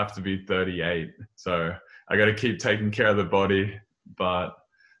 I'd have to be 38. So I got to keep taking care of the body. But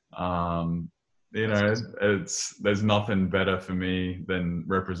you That's know, awesome. there's nothing better for me than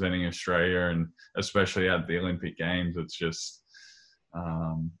representing Australia, and especially at the Olympic Games. It's just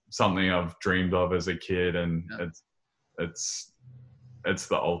something I've dreamed of as a kid, and Yeah. it's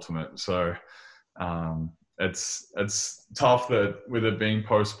the ultimate. So it's tough that with it being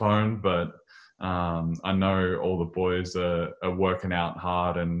postponed, but I know all the boys are working out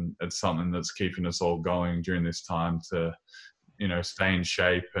hard, and it's something that's keeping us all going during this time to, you know, stay in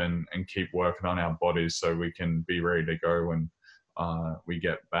shape and keep working on our bodies so we can be ready to go when we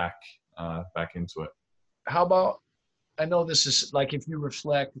get back into it. How about, I know this is like, if you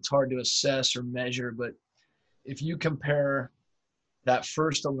reflect, it's hard to assess or measure, but if you compare that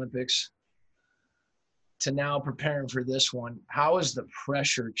first Olympics to now preparing for this one, how has the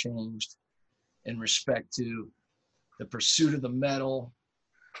pressure changed in respect to the pursuit of the medal?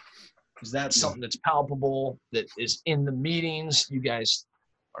 Is that something that's palpable, that is in the meetings? You guys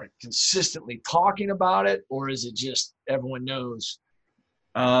are consistently talking about it, or is it just everyone knows?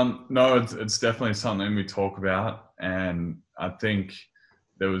 No, it's definitely something we talk about, and I think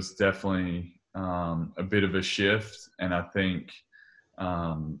there was definitely a bit of a shift, and I think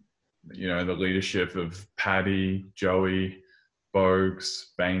you know, the leadership of Paddy, Joey, Bogues,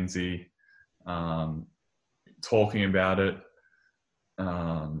 Bainesy, talking about it,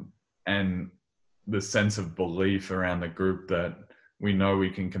 and the sense of belief around the group that we know we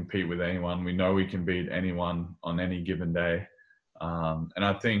can compete with anyone, we know we can beat anyone on any given day. And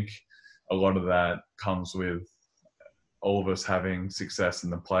I think a lot of that comes with all of us having success in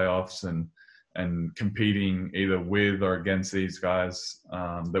the playoffs and competing either with or against these guys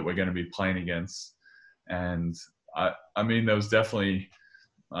that we're going to be playing against. And I mean, there was definitely,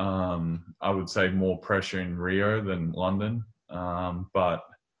 I would say, more pressure in Rio than London, but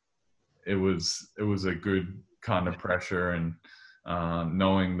it was a good kind of pressure, and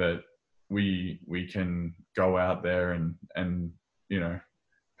knowing that we can go out there and you know,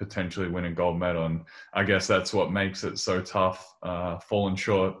 potentially win a gold medal. And I guess that's what makes it so tough, falling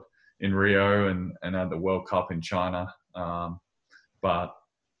short in Rio and at the World Cup in China. But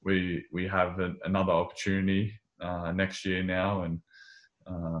we have another opportunity next year now, and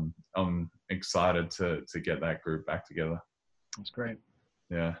I'm excited to get that group back together. That's great.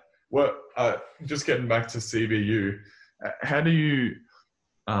 Yeah. Well, just getting back to CBU, how do you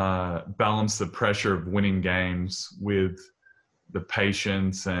balance the pressure of winning games with the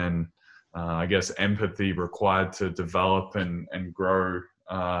patience and I guess empathy required to develop and grow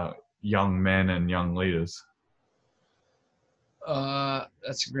young men and young leaders?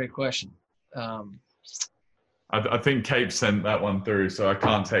 That's a great question. I think Cape sent that one through, so I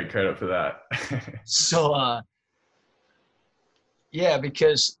can't take credit for that. Yeah,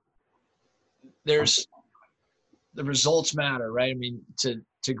 because there's the results matter, right? I mean,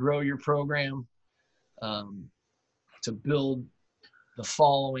 to grow your program, to build the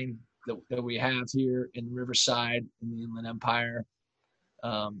following that we have here in Riverside in the Inland Empire,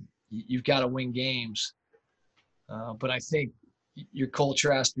 you've got to win games. But I think your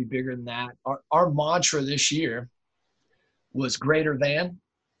culture has to be bigger than that. Our mantra this year was greater than,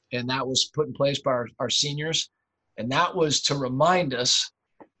 and that was put in place by our seniors. And that was to remind us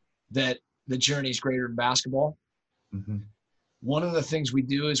that the journey is greater than basketball. Mm-hmm. One of the things we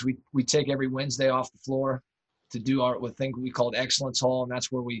do is we take every Wednesday off the floor to do our thing we called Excellence Hall, and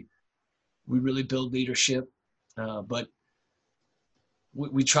that's where we really build leadership. But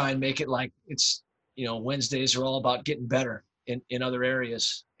we try and make it like it's, you know, Wednesdays are all about getting better in other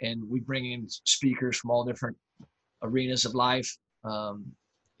areas, and we bring in speakers from all different arenas of life.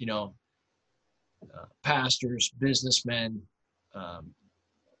 You know, pastors, businessmen,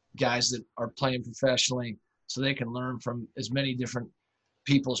 guys that are playing professionally, so they can learn from as many different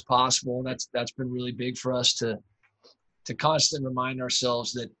people as possible. And that's been really big for us to constantly remind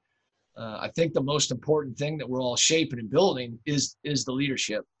ourselves that I think the most important thing that we're all shaping and building is the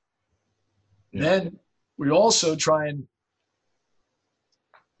leadership. Yeah. Then we also try and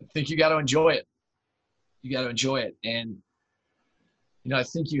think you got to enjoy it. You got to enjoy it. And, you know, I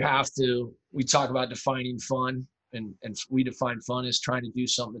think you have to, we talk about defining fun, and we define fun as trying to do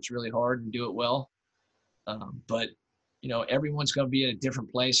something that's really hard and do it well. But, you know, everyone's going to be at a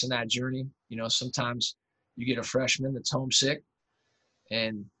different place in that journey. You know, sometimes you get a freshman that's homesick,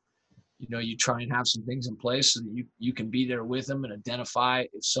 and, you know, you try and have some things in place so that you can be there with them and identify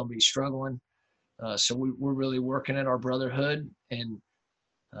if somebody's struggling. So we're really working at our brotherhood and,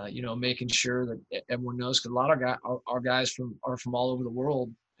 you know, making sure that everyone knows, because a lot of our guys are from all over the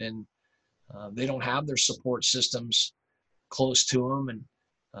world, and they don't have their support systems close to them.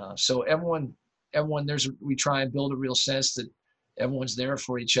 And so everyone we try and build a real sense that everyone's there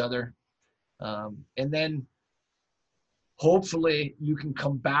for each other. And then hopefully you can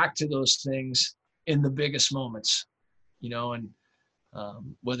come back to those things in the biggest moments, and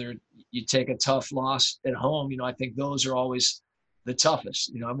whether you take a tough loss at home, I think those are always the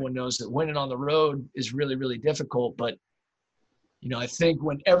toughest. Everyone knows that winning on the road is really, really difficult, but I think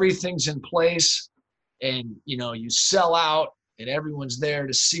when everything's in place and, you sell out and everyone's there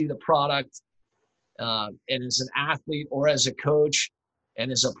to see the product, and as an athlete or as a coach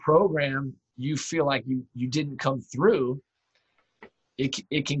and as a program, you feel like you didn't come through,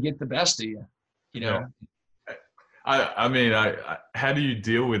 it can get the best of you, Yeah. I mean, how do you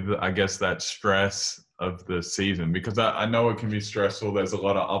deal with, I guess, that stress of the season? Because I know it can be stressful. There's a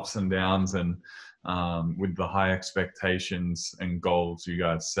lot of ups and downs, and with the high expectations and goals you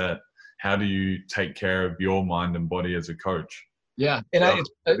guys set, how do you take care of your mind and body as a coach? Yeah, and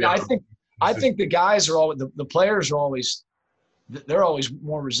I think the guys are always the players are always they're always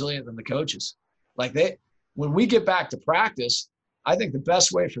more resilient than the coaches. Like when we get back to practice, I think the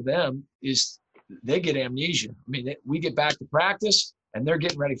best way for them is they get amnesia. I mean, we get back to practice and they're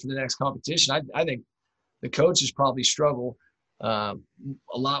getting ready for the next competition. I think the coaches probably struggle a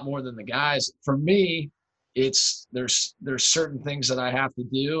lot more than the guys. For me, there's certain things that I have to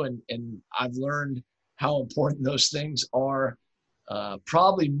do, and I've learned how important those things are,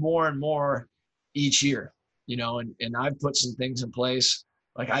 probably more and more each year. And I've put some things in place.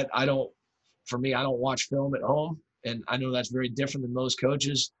 Like I don't watch film at home, and I know that's very different than most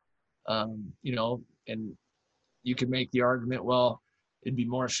coaches. And you could make the argument, well, it'd be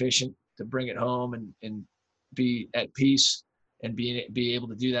more efficient to bring it home and be at peace and be able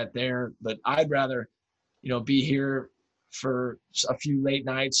to do that there. But I'd rather, be here for a few late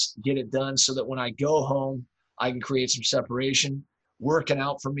nights, get it done so that when I go home, I can create some separation. Working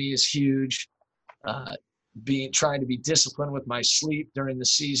out for me is huge. Trying to be disciplined with my sleep during the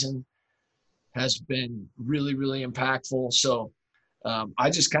season has been really, really impactful. So I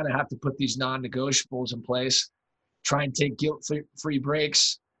just kind of have to put these non-negotiables in place, try and take guilt-free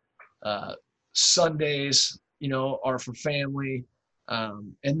breaks. Sundays, are for family.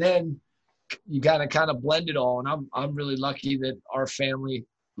 And then you got to kind of blend it all. And I'm really lucky that our family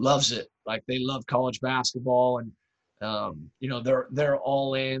loves it. Like they love college basketball, and they're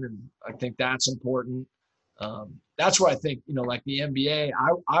all in, and I think that's important. That's where I think, like the NBA,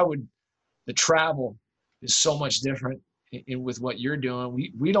 the travel is so much different with what you're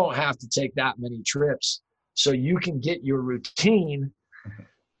doing. We don't have to take that many trips. So you can get your routine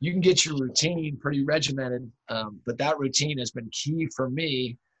pretty regimented. But that routine has been key for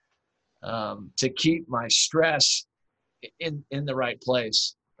me to keep my stress in the right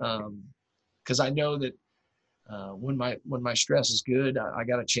place. Because I know that when my stress is good, I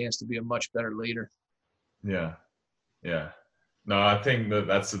got a chance to be a much better leader. Yeah. Yeah. No, I think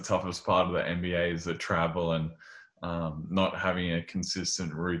that's the toughest part of the NBA is the travel and not having a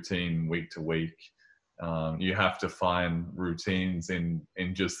consistent routine week to week. You have to find routines in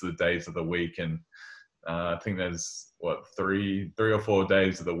just the days of the week. And I think there's, 3 or 4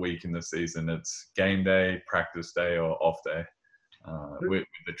 days of the week in the season. It's game day, practice day, or off day with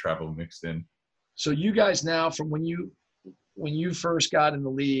the travel mixed in. So you guys now, from when you first got in the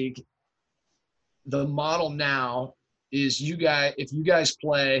league, the model now is if you guys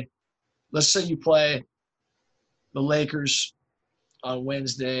play, let's say you play the Lakers on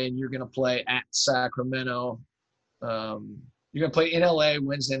Wednesday and you're going to play at Sacramento. You're going to play in LA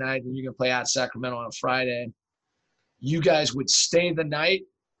Wednesday night and you're going to play at Sacramento on a Friday. You guys would stay the night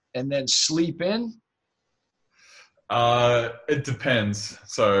and then sleep in? It depends.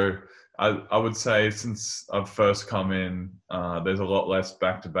 So I would say since I've first come in, there's a lot less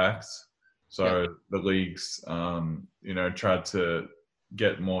back-to-backs. So the leagues, tried to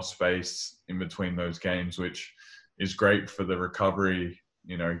get more space in between those games, which is great for the recovery,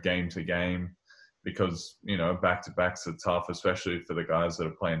 game to game, because, back-to-backs are tough, especially for the guys that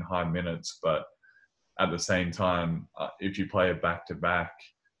are playing high minutes. But at the same time, if you play a back-to-back,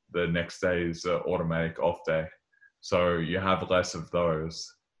 the next day is an automatic off day. So you have less of those.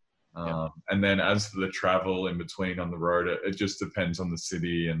 And then as for the travel in between on the road, it just depends on the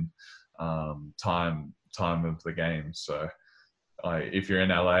city and time of the game. So if you're in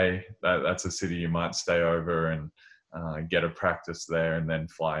LA, that's a city you might stay over and get a practice there and then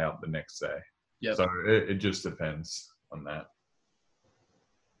fly up the next day. Yep. So it just depends on that.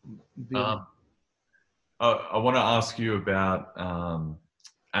 I want to ask you about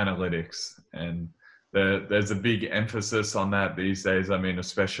analytics, and there's a big emphasis on that these days. I mean,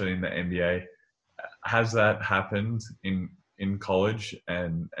 especially in the NBA. Has that happened in college?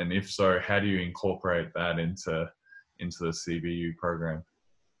 And if so, how do you incorporate that into the CBU program?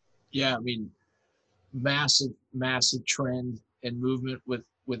 Yeah, I mean, massive trend and movement with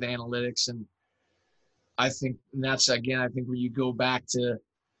analytics. And I think that's, again, I think where you go back to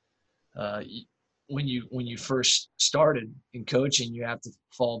uh, when you first started in coaching, you have to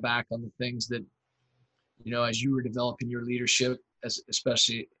fall back on the things that, as you were developing your leadership,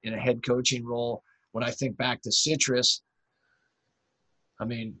 especially in a head coaching role. When I think back to Citrus, I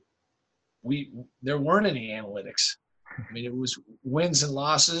mean, there weren't any analytics. I mean, it was wins and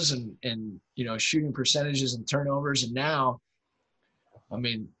losses and shooting percentages and turnovers. And now, I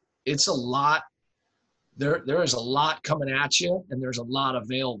mean, it's a lot. There is a lot coming at you, and there's a lot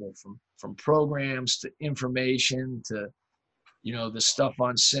available from programs to information to, the stuff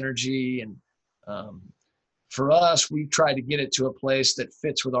on synergy. And for us, we try to get it to a place that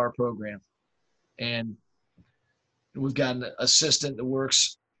fits with our program. And we've got an assistant that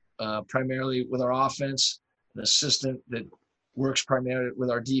works primarily with our offense, an assistant that works primarily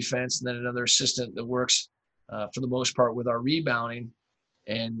with our defense, and then another assistant that works for the most part with our rebounding.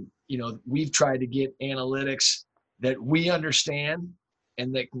 And, we've tried to get analytics that we understand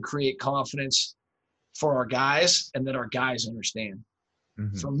and that can create confidence for our guys and that our guys understand.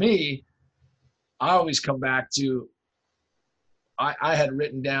 Mm-hmm. For me, I always come back to, I had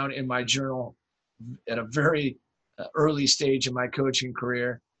written down in my journal at a very early stage in my coaching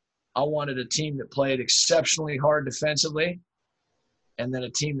career, I wanted a team that played exceptionally hard defensively and then a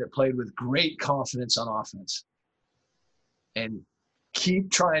team that played with great confidence on offense. And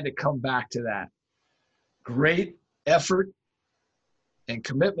keep trying to come back to that. Great effort and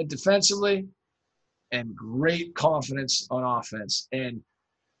commitment defensively and great confidence on offense. And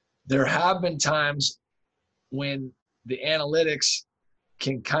there have been times when the analytics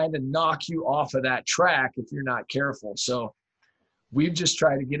can kind of knock you off of that track if you're not careful. So we've just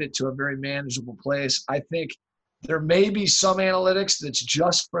tried to get it to a very manageable place. I think there may be some analytics that's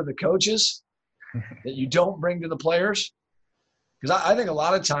just for the coaches that you don't bring to the players. Because I think a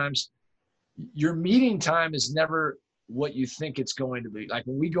lot of times your meeting time is never what you think it's going to be. Like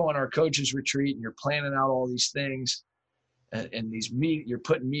when we go on our coaches retreat and you're planning out all these things and you're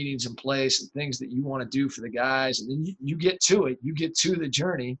putting meetings in place and things that you want to do for the guys. And then you get to it, you get to the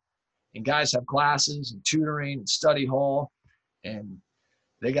journey, and guys have classes and tutoring and study hall, and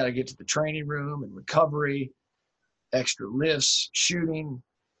they got to get to the training room and recovery, extra lifts, shooting,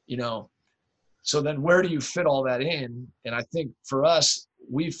 So then where do you fit all that in? And I think for us,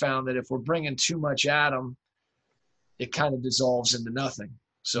 we found that if we're bringing too much at them, it kind of dissolves into nothing.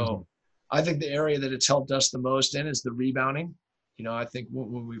 So I think the area that it's helped us the most in is the rebounding. I think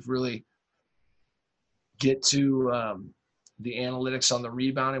when we've really get to the analytics on the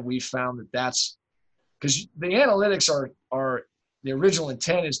rebounding, we found that that's because the analytics are the original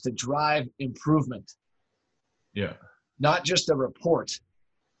intent is to drive improvement. Yeah. Not just a report.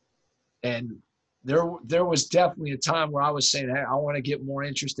 And there was definitely a time where I was saying, hey, I want to get more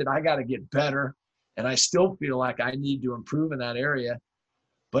interested. I got to get better. And I still feel like I need to improve in that area.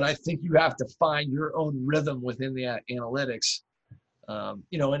 But I think you have to find your own rhythm within the analytics. And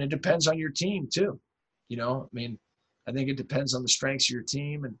it depends on your team too. I think it depends on the strengths of your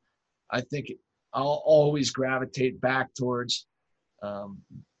team. And I think I'll always gravitate back towards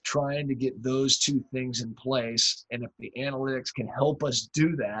trying to get those two things in place. And if the analytics can help us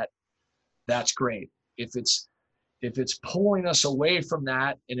do that, that's great. If it's pulling us away from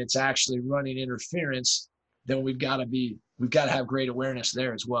that and it's actually running interference, then we've got to have great awareness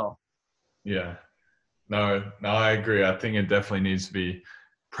there as well. Yeah. No, I agree. I think it definitely needs to be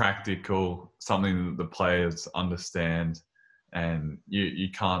practical, something that the players understand, and you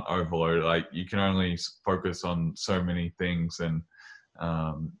can't overload. Like you can only focus on so many things, and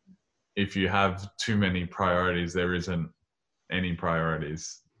if you have too many priorities, there isn't any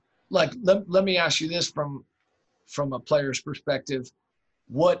priorities. Like, let me ask you this from a player's perspective.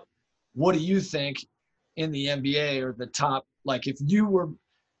 What do you think in the NBA are the top, like if you were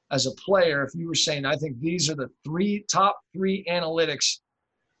as a player, if you were saying, I think these are the top three analytic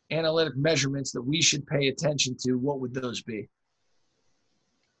measurements that we should pay attention to, what would those be?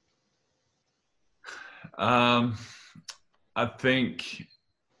 I think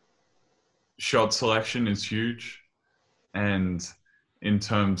shot selection is huge. And in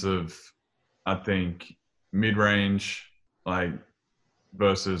terms of, I think mid-range, like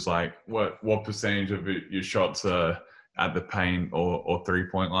versus like what percentage of your shots are at the paint or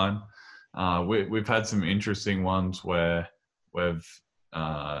 3-point line. We've had some interesting ones where we've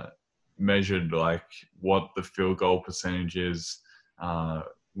measured like what the field goal percentage is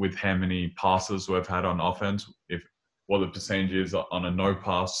with how many passes we've had on offense, what the percentage is on a no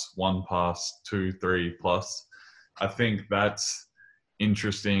pass, 1 pass, 2, 3 plus. I think that's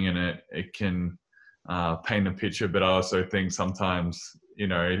interesting, and it can paint a picture. But I also think sometimes,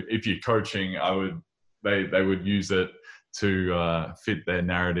 if you're coaching, they would use it to fit their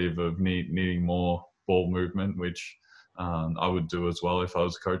narrative of needing more ball movement, which I would do as well if I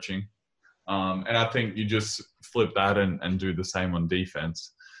was coaching. And I think you just flip that and do the same on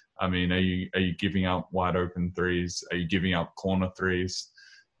defense. I mean, are you giving up wide open threes? Are you giving up corner threes?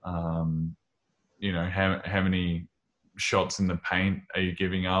 How many shots in the paint are you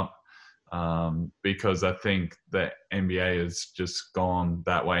giving up? Because I think the NBA has just gone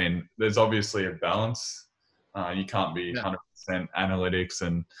that way, and there's obviously a balance. You can't be 100% analytics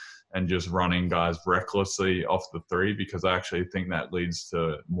and just running guys recklessly off the three, because I actually think that leads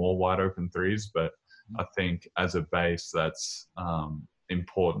to more wide open threes. But I think as a base, that's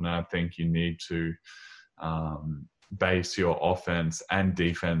important. I think you need to base your offense and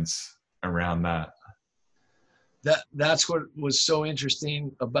defense around that. That's what was so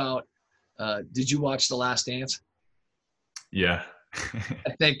interesting about. Did you watch The Last Dance? Yeah.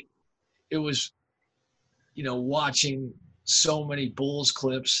 I think it was, watching so many Bulls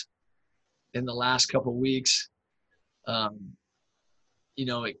clips in the last couple of weeks.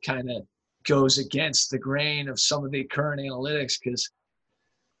 It kind of goes against the grain of some of the current analytics, because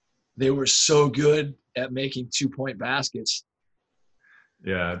they were so good at making 2-point baskets.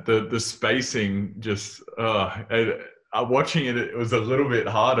 Yeah, the spacing just watching it was a little bit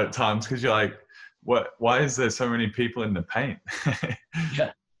hard at times, because you're like, why is there so many people in the paint?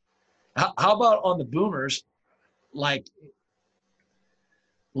 Yeah. How about on the Boomers? Like,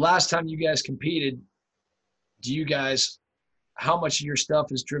 last time you guys competed, how much of your stuff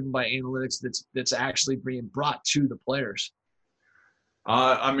is driven by analytics that's actually being brought to the players?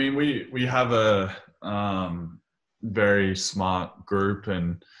 I mean, we have a very smart group,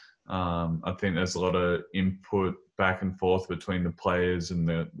 and I think there's a lot of input back and forth between the players and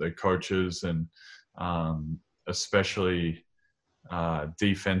the coaches, and especially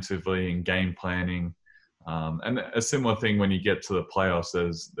defensively and game planning. And a similar thing when you get to the playoffs,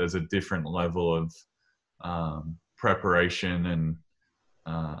 there's a different level of preparation and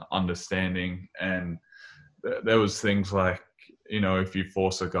understanding. And there was things like, if you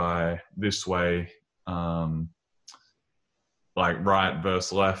force a guy this way, like right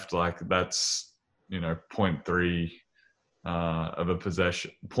versus left, like that's 0.3 of a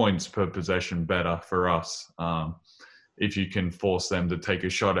possession, points per possession better for us. If you can force them to take a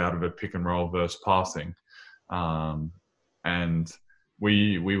shot out of a pick and roll versus passing. And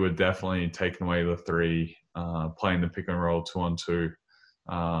we were definitely taking away the three, playing the pick and roll 2-on-2.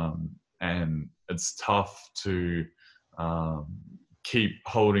 And it's tough to keep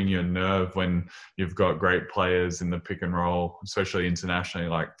holding your nerve when you've got great players in the pick and roll, especially internationally,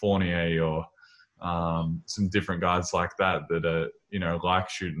 like Fournier or some different guys like that are, like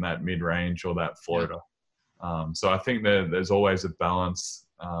shooting that mid-range or that floater. So I think there's always a balance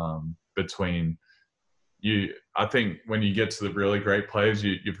between you. I think when you get to the really great players,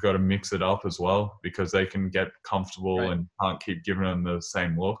 you've got to mix it up as well, because they can get comfortable and can't keep giving them the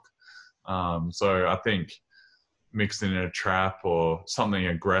same look. So I think mixing in a trap or something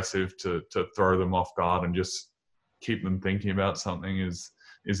aggressive to throw them off guard and just keep them thinking about something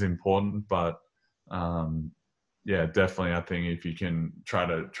is important. But definitely, I think if you can try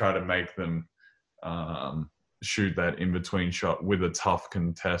to make them shoot that in-between shot with a tough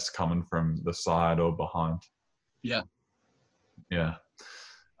contest coming from the side or behind. Yeah.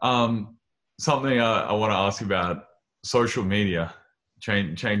 Something I want to ask you about: social media,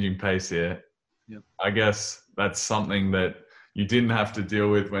 changing pace here. Yep. I guess that's something that you didn't have to deal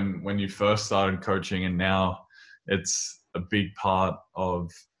with when you first started coaching, and now it's a big part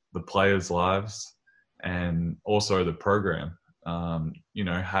of the players' lives and also the program.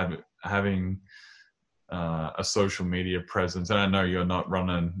 Having a social media presence, and I know you're not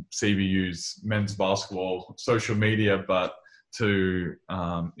running CBU's men's basketball social media, but to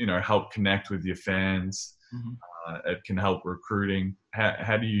help connect with your fans, it can help recruiting.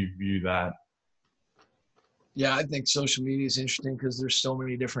 How do you view that? Yeah, I think social media is interesting because there's so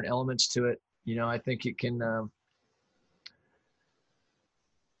many different elements to it. I think it can.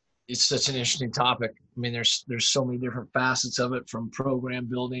 It's such an interesting topic. I mean, there's so many different facets of it, from program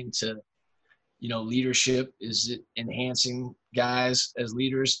building to, leadership. Is it enhancing guys as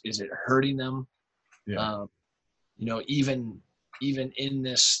leaders? Is it hurting them? Yeah. Even in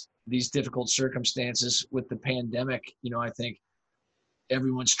these difficult circumstances with the pandemic, I think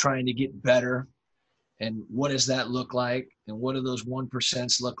everyone's trying to get better. And what does that look like? And what do those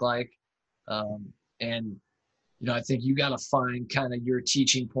 1% look like? I think you got to find kind of your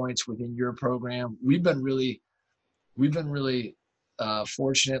teaching points within your program. We've been really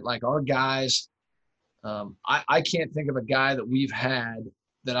fortunate. Like our guys, I can't think of a guy that we've had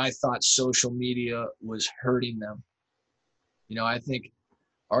that I thought social media was hurting them. I think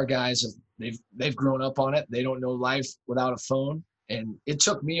our guys they've grown up on it. They don't know life without a phone. And it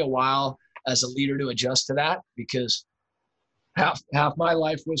took me a while as a leader to adjust to that, because half my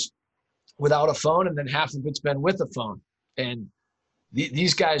life was without a phone, and then half of it's been with a phone. And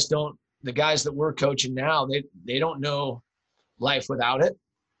these guys don't, the guys that we're coaching now, they don't know life without it.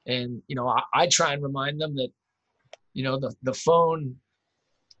 And, I try and remind them that, the phone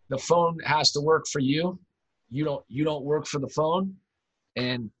has to work for you. You don't work for the phone.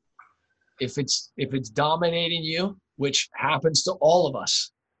 And if it's dominating you, which happens to all of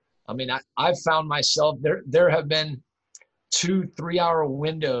us. I mean, I've found myself there have been 2-3 hour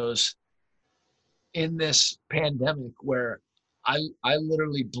windows in this pandemic where I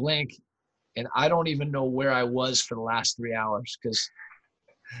literally blink and I don't even know where I was for the last 3 hours, because,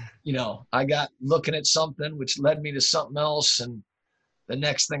 I got looking at something which led me to something else. And the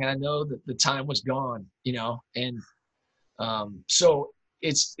next thing I know, that the time was gone, and so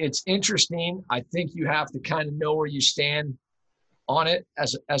it's interesting. I think you have to kind of know where you stand on it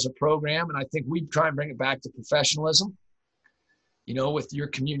as a program. And I think we try and bring it back to professionalism, with your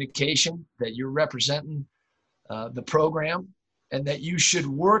communication, that you're representing the program, and that you should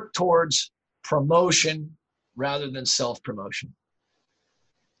work towards promotion rather than self-promotion,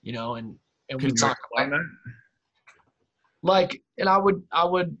 and we talk about that. Like, and I would,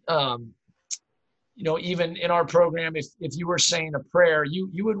 even in our program, if you were saying a prayer,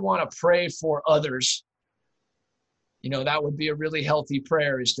 you would want to pray for others. That would be a really healthy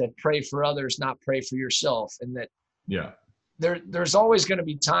prayer, is to pray for others, not pray for yourself. And that, there's always going to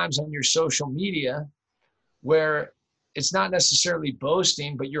be times on your social media where it's not necessarily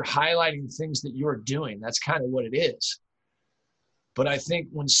boasting, but you're highlighting things that you're doing. That's kind of what it is. But I think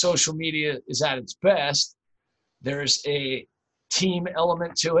when social media is at its best, there's a team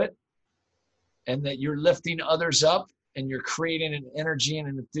element to it, and that you're lifting others up and you're creating an energy and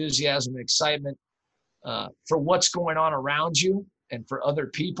an enthusiasm and excitement for what's going on around you and for other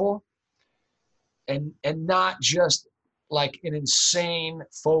people, and not just like an insane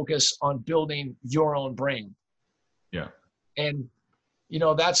focus on building your own brand. Yeah. And, we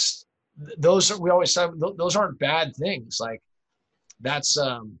always say those aren't bad things. Like that's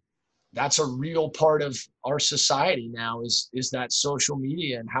a real part of our society now, is that social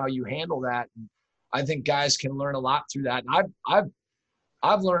media and how you handle that. And I think guys can learn a lot through that. And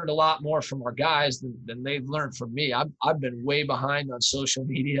I've learned a lot more from our guys than they've learned from me. I've been way behind on social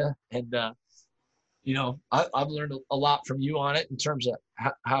media, and I've learned a lot from you on it in terms of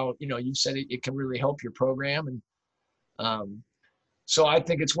how you've said it can really help your program. And so I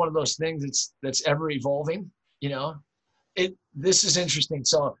think it's one of those things that's ever evolving. This is interesting.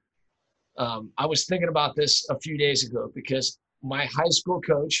 So I was thinking about this a few days ago, because my high school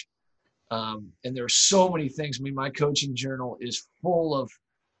coach, and there are so many things. I mean, my coaching journal is full of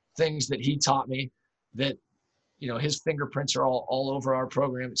things that he taught me that, his fingerprints are all over our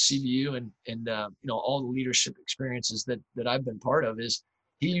program at CBU, and all the leadership experiences that I've been part of. Is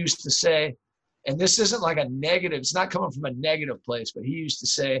he used to say, and this isn't like a negative, it's not coming from a negative place, but he used to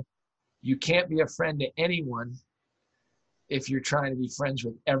say, you can't be a friend to anyone if you're trying to be friends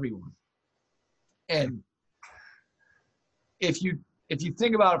with everyone. And if you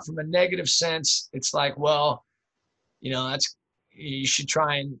think about it from a negative sense, it's like, well, you should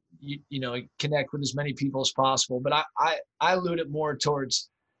try and connect with as many people as possible. But I allude it more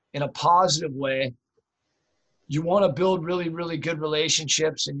towards, in a positive way, you want to build really, really good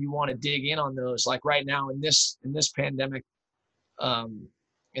relationships, and you want to dig in on those. Like right now in this pandemic,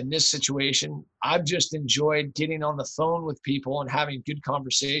 in this situation, I've just enjoyed getting on the phone with people and having good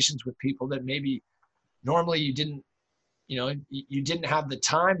conversations with people that maybe normally you didn't have the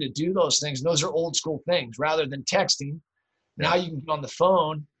time to do those things. And those are old school things. Rather than texting, now you can get on the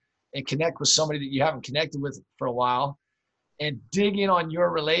phone and connect with somebody that you haven't connected with for a while, and dig in on your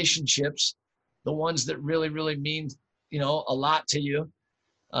relationships, the ones that really, really mean, a lot to you.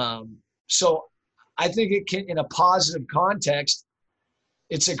 So I think it can, in a positive context,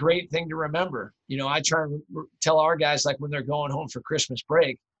 it's a great thing to remember. I try and tell our guys, like when they're going home for Christmas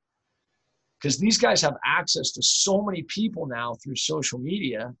break, because these guys have access to so many people now through social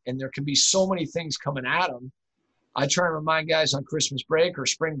media, and there can be so many things coming at them. I try and remind guys on Christmas break or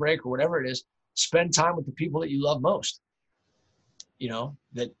spring break or whatever it is, spend time with the people that you love most.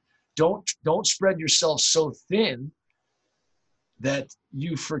 That don't spread yourself so thin that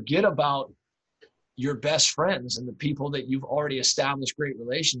you forget about your best friends and the people that you've already established great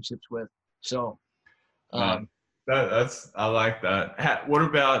relationships with. So, I like that. What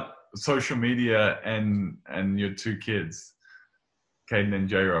about social media and your two kids, Caden and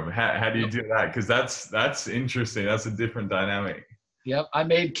J-Rob? How do you do that? Because that's interesting. That's a different dynamic. Yep. I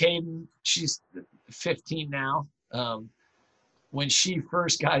made Caden, she's 15 now. When she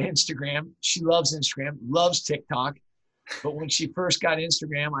first got Instagram, she loves Instagram, loves TikTok. But when she first got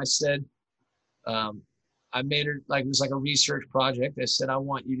Instagram, I said, I made her, like, it was like a research project. I said, I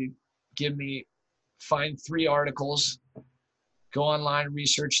want you to find 3 articles, go online and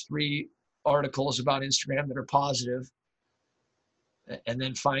research 3 articles about Instagram that are positive, and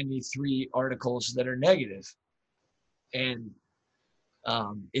then find me 3 articles that are negative. And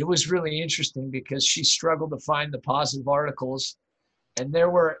it was really interesting because she struggled to find the positive articles, and there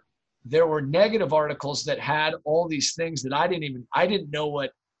were negative articles that had all these things that I didn't know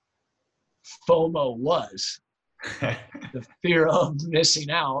what FOMO was, the fear of missing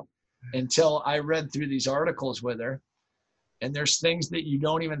out, until I read through these articles with her. And there's things that you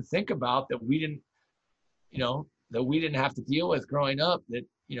don't even think about that we didn't have to deal with growing up, that,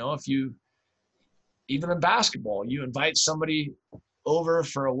 if you, even in basketball, you invite somebody over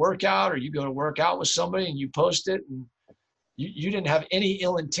for a workout, or you go to work out with somebody and you post it, and you didn't have any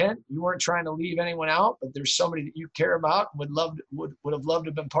ill intent. You weren't trying to leave anyone out, but there's somebody that you care about and would have loved to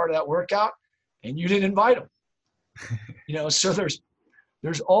have been part of that workout, and you didn't invite them. So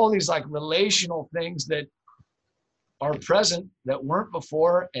there's all these like relational things that are present that weren't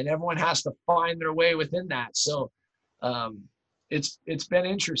before, and everyone has to find their way within that. So it's been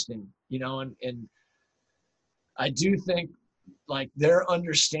interesting, and I do think, like, their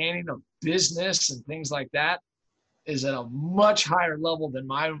understanding of business and things like that is at a much higher level than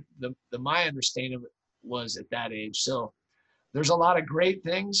my understanding of it was at that age. So there's a lot of great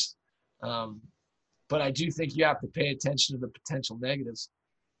things, but I do think you have to pay attention to the potential negatives.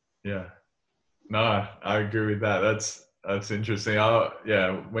 Yeah, no, I agree with that. That's interesting.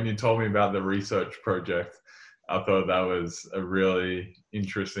 When you told me about the research project, I thought that was a really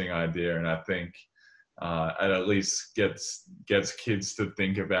interesting idea, and I think it at least gets kids to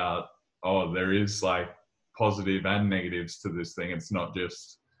think about, there is like positive and negatives to this thing. It's not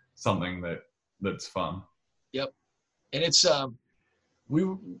just something that's fun. Yep. And it's I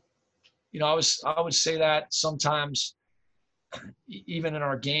would say that sometimes, even in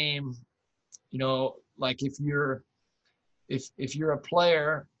our game, like if you're a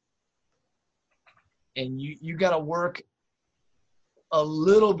player and you got to work a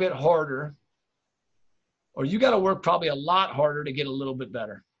little bit harder, or you got to work probably a lot harder to get a little bit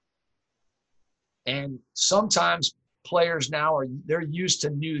better. And sometimes players now they're used to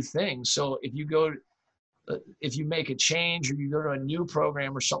new things. So if you make a change, or you go to a new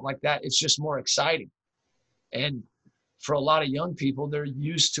program or something like that, it's just more exciting. And for a lot of young people, they're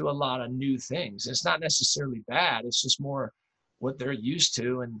used to a lot of new things. It's not necessarily bad. It's just more what they're used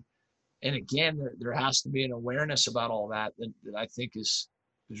to. And again, there has to be an awareness about all that I think is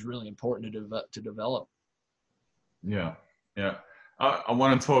really important to develop. Yeah. Yeah. I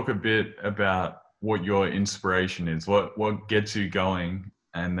want to talk a bit about what your inspiration is, what gets you going,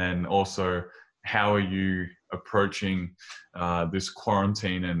 and then also how are you approaching this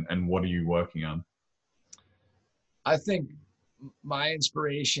quarantine, and what are you working on? I think my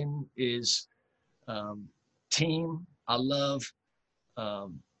inspiration is team. I love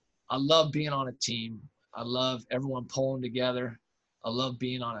being on a team. I love everyone pulling together. I love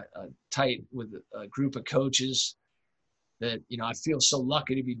being on a tight with a group of coaches that, I feel so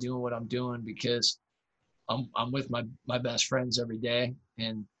lucky to be doing what I'm doing, because I'm with my best friends every day,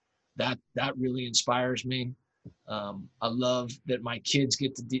 and that really inspires me. I love that my kids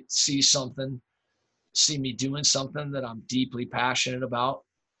get to see me doing something that I'm deeply passionate about.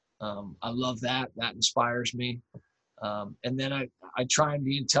 I love that. That inspires me. And then I try and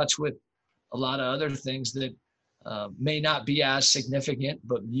be in touch with a lot of other things that may not be as significant,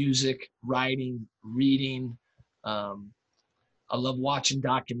 but music, writing, reading. I love watching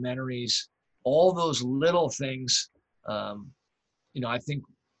documentaries, all those little things. I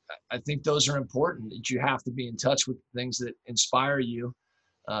think those are important, that you have to be in touch with things that inspire you,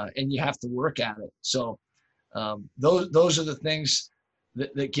 and you have to work at it. So those are the things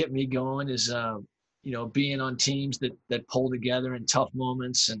that get me going, is, being on teams that pull together in tough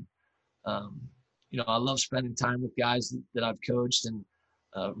moments. And, I love spending time with guys that I've coached, and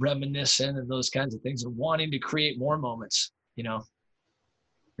reminiscing and those kinds of things, and wanting to create more moments,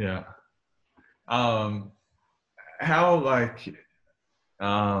 Yeah. How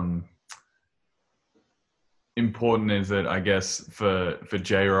important is it, I guess, for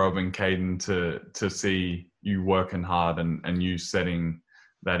J-Rob and Caden to see you working hard and you setting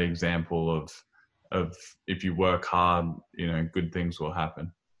that example of if you work hard, good things will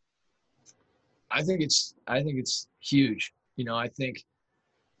happen? I think it's huge. I think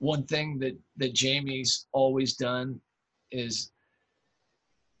one thing that Jamie's always done is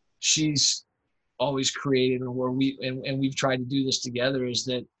she's always created, and we've tried to do this together, is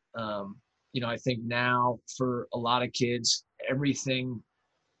that I think now for a lot of kids, everything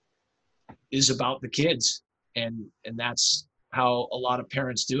is about the kids, and that's how a lot of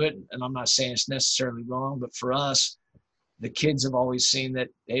parents do it. And I'm not saying it's necessarily wrong, but for us, the kids have always seen that,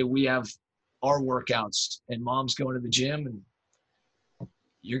 hey, we have our workouts and mom's going to the gym and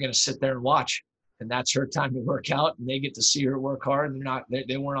you're going to sit there and watch, and that's her time to work out, and they get to see her work hard.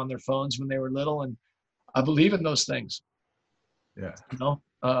 They weren't on their phones when they were little. And I believe in those things. Yeah.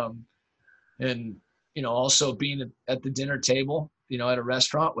 And also being at the dinner table, at a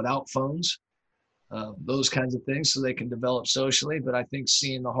restaurant without phones, those kinds of things, so they can develop socially. But I think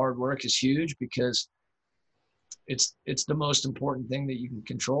seeing the hard work is huge, because it's the most important thing that you can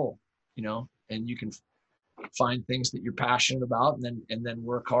control, and you can find things that you're passionate about and then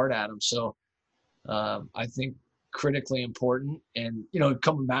work hard at them. So I think critically important. And,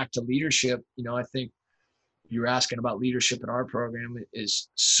 coming back to leadership, I think you're asking about leadership in our program, is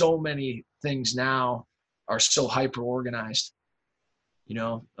so many things now are so hyper organized.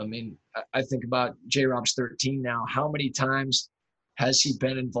 I think about J-Rob's 13 now. How many times has he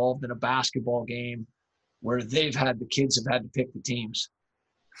been involved in a basketball game where the kids have had to pick the teams?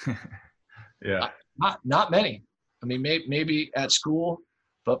 Yeah. Not many. Maybe at school,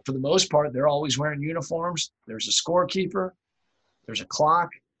 but for the most part, they're always wearing uniforms. There's a scorekeeper. There's a clock.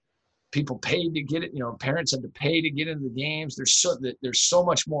 People paid to get it. Parents had to pay to get into the games. There's so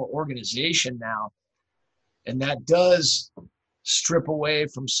much more organization now, and that does strip away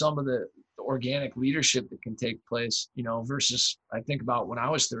from some of the organic leadership that can take place. Versus, I think about when I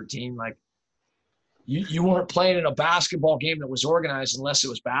was 13, like you weren't playing in a basketball game that was organized unless it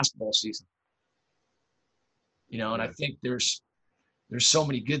was basketball season. And I think there's so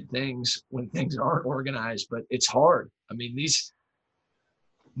many good things when things aren't organized, but it's hard.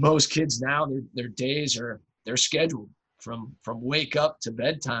 Most kids now, their days they're scheduled from wake up to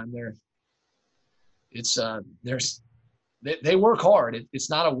bedtime. They work hard. It's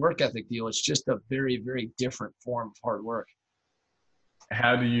not a work ethic deal. It's just a very, very different form of hard work.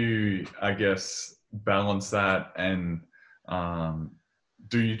 How do you, I guess, balance that? And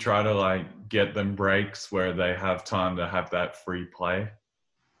do you try to get them breaks where they have time to have that free play?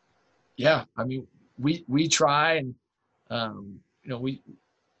 Yeah. We try, and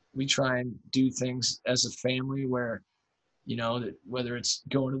we try and do things as a family where, that whether it's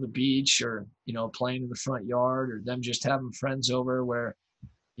going to the beach or, playing in the front yard, or them just having friends over, where,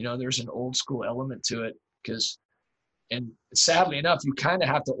 there's an old school element to it. And sadly enough, you kind of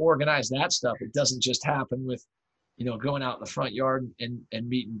have to organize that stuff. It doesn't just happen with, going out in the front yard and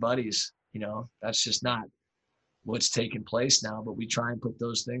meeting buddies. That's just not what's taking place now, but we try and put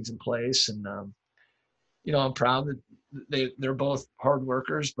those things in place. And, I'm proud that they're both hard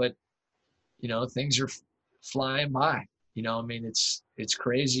workers, but, things are flying by. It's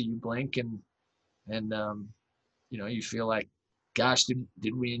crazy. You blink and you feel like, gosh,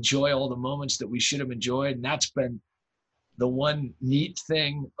 did we enjoy all the moments that we should have enjoyed? And that's been the one neat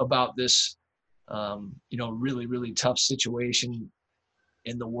thing about this, really, really tough situation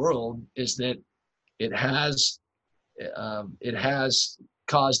in the world, is that it has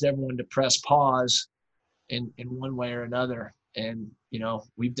caused everyone to press pause in one way or another. And,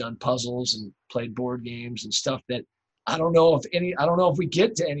 we've done puzzles and played board games and stuff that I don't know if we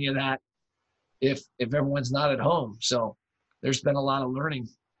get to any of that if everyone's not at home. So there's been a lot of learning.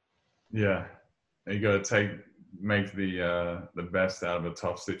 Yeah. You got to make the best out of a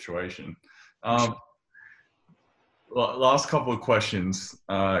tough situation. Last couple of questions.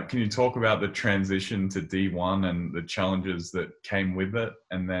 Can you talk about the transition to D1 and the challenges that came with it?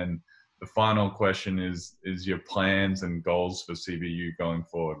 And then the final question is your plans and goals for CBU going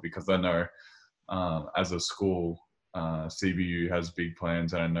forward? Because I know as a school, CBU has big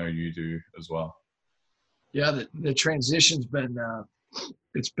plans, and I know you do as well. Yeah, the transition's been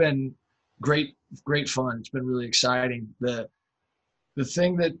it's been great fun. It's been really exciting. The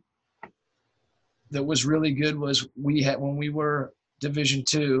thing that was really good was when we were Division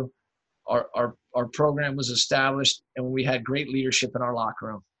II, our program was established, and we had great leadership in our locker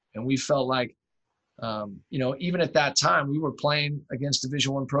room. And we felt like, even at that time, we were playing against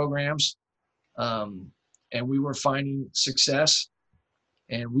Division I programs, and we were finding success.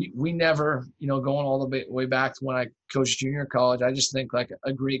 And we never, going all the way back to when I coached junior college, I just think like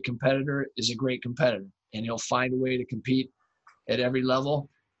a great competitor is a great competitor, and he'll find a way to compete at every level.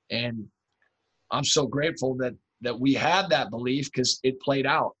 And I'm so grateful that we had that belief, because it played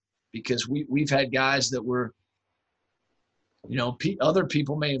out, because we've had guys that were, other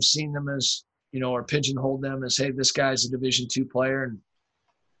people may have seen them as, or pigeonholed them as, hey, this guy's a Division II player, and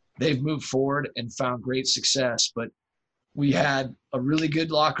they've moved forward and found great success. But we had a really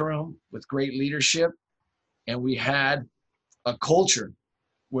good locker room with great leadership, and we had a culture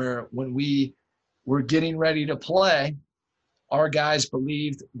where when we were getting ready to play, our guys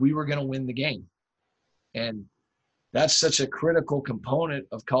believed we were going to win the game. And that's such a critical component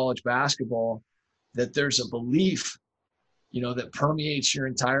of college basketball, that there's a belief, that permeates your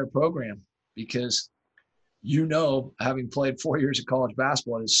entire program, because, having played 4 years of college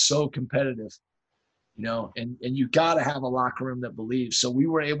basketball, it is so competitive, and you got to have a locker room that believes. So we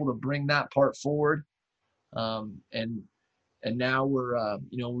were able to bring that part forward. And now we're,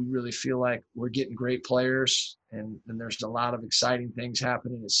 we really feel like we're getting great players, and there's a lot of exciting things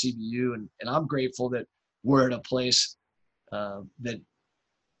happening at CBU. And I'm grateful that we're at a place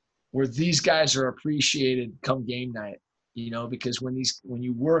where these guys are appreciated come game night, because when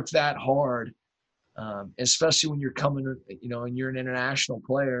you work that hard, especially when you're coming, and you're an international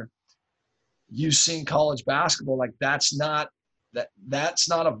player, you've seen college basketball, like that's not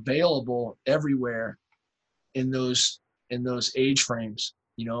available everywhere in those age frames,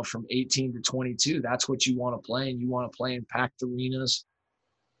 from 18 to 22. That's what you want to play, and you want to play in packed arenas,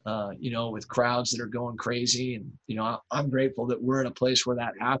 with crowds that are going crazy. And, I'm grateful that we're in a place where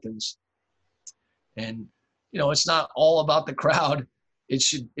that happens. And, it's not all about the crowd. It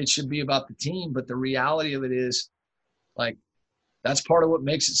should be about the team. But the reality of it is, like, that's part of what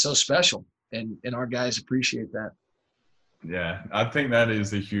makes it so special. And our guys appreciate that. Yeah, I think that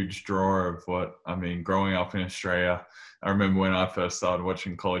is a huge draw of growing up in Australia. I remember when I first started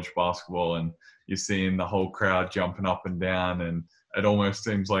watching college basketball, and you're seeing the whole crowd jumping up and down, and it almost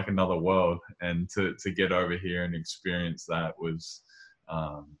seems like another world. And to get over here and experience that was,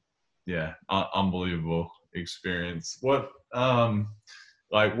 unbelievable experience. What are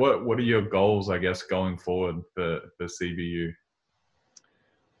your goals, I guess, going forward for CBU?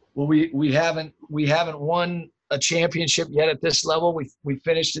 Well, we haven't won a championship yet at this level. We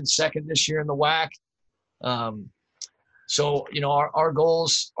finished in second this year in the WAC. So, our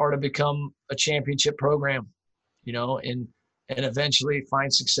goals are to become a championship program, and eventually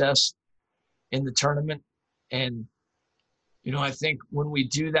find success in the tournament. And, I think when we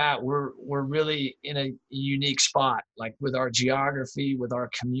do that, we're really in a unique spot, like with our geography, with our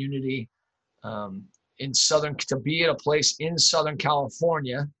community, to be at a place in Southern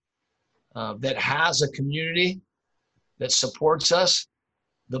California that has a community that supports us.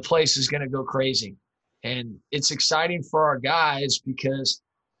 The place is going to go crazy. And it's exciting for our guys, because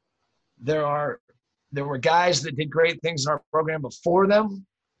there were guys that did great things in our program before them,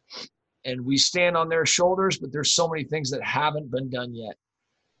 and we stand on their shoulders, but there's so many things that haven't been done yet.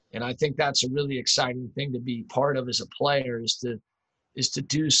 And I think that's a really exciting thing to be part of as a player, is to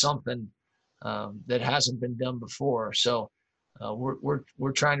do something that hasn't been done before. So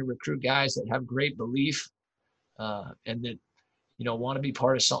we're trying to recruit guys that have great belief, and that, want to be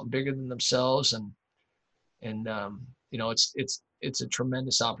part of something bigger than themselves. And it's a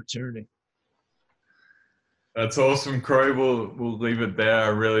tremendous opportunity. That's awesome, Croy. We'll leave it there. I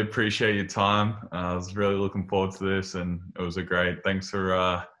really appreciate your time. I was really looking forward to this, and it was thanks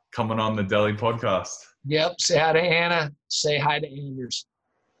for coming on the Deli podcast. Yep. Say hi to Anna. Say hi to Anders.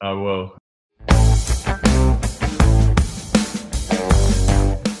 I will.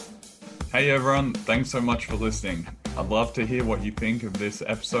 Hey everyone, thanks so much for listening. I'd love to hear what you think of this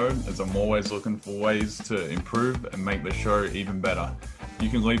episode, as I'm always looking for ways to improve and make the show even better. You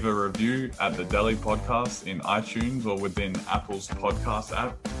can leave a review at the Deli Podcast in iTunes or within Apple's podcast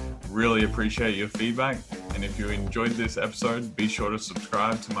app. Really appreciate your feedback. And if you enjoyed this episode, be sure to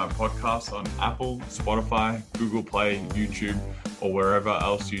subscribe to my podcast on Apple, Spotify, Google Play, YouTube, or wherever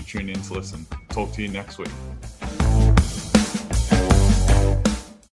else you tune in to listen. Talk to you next week.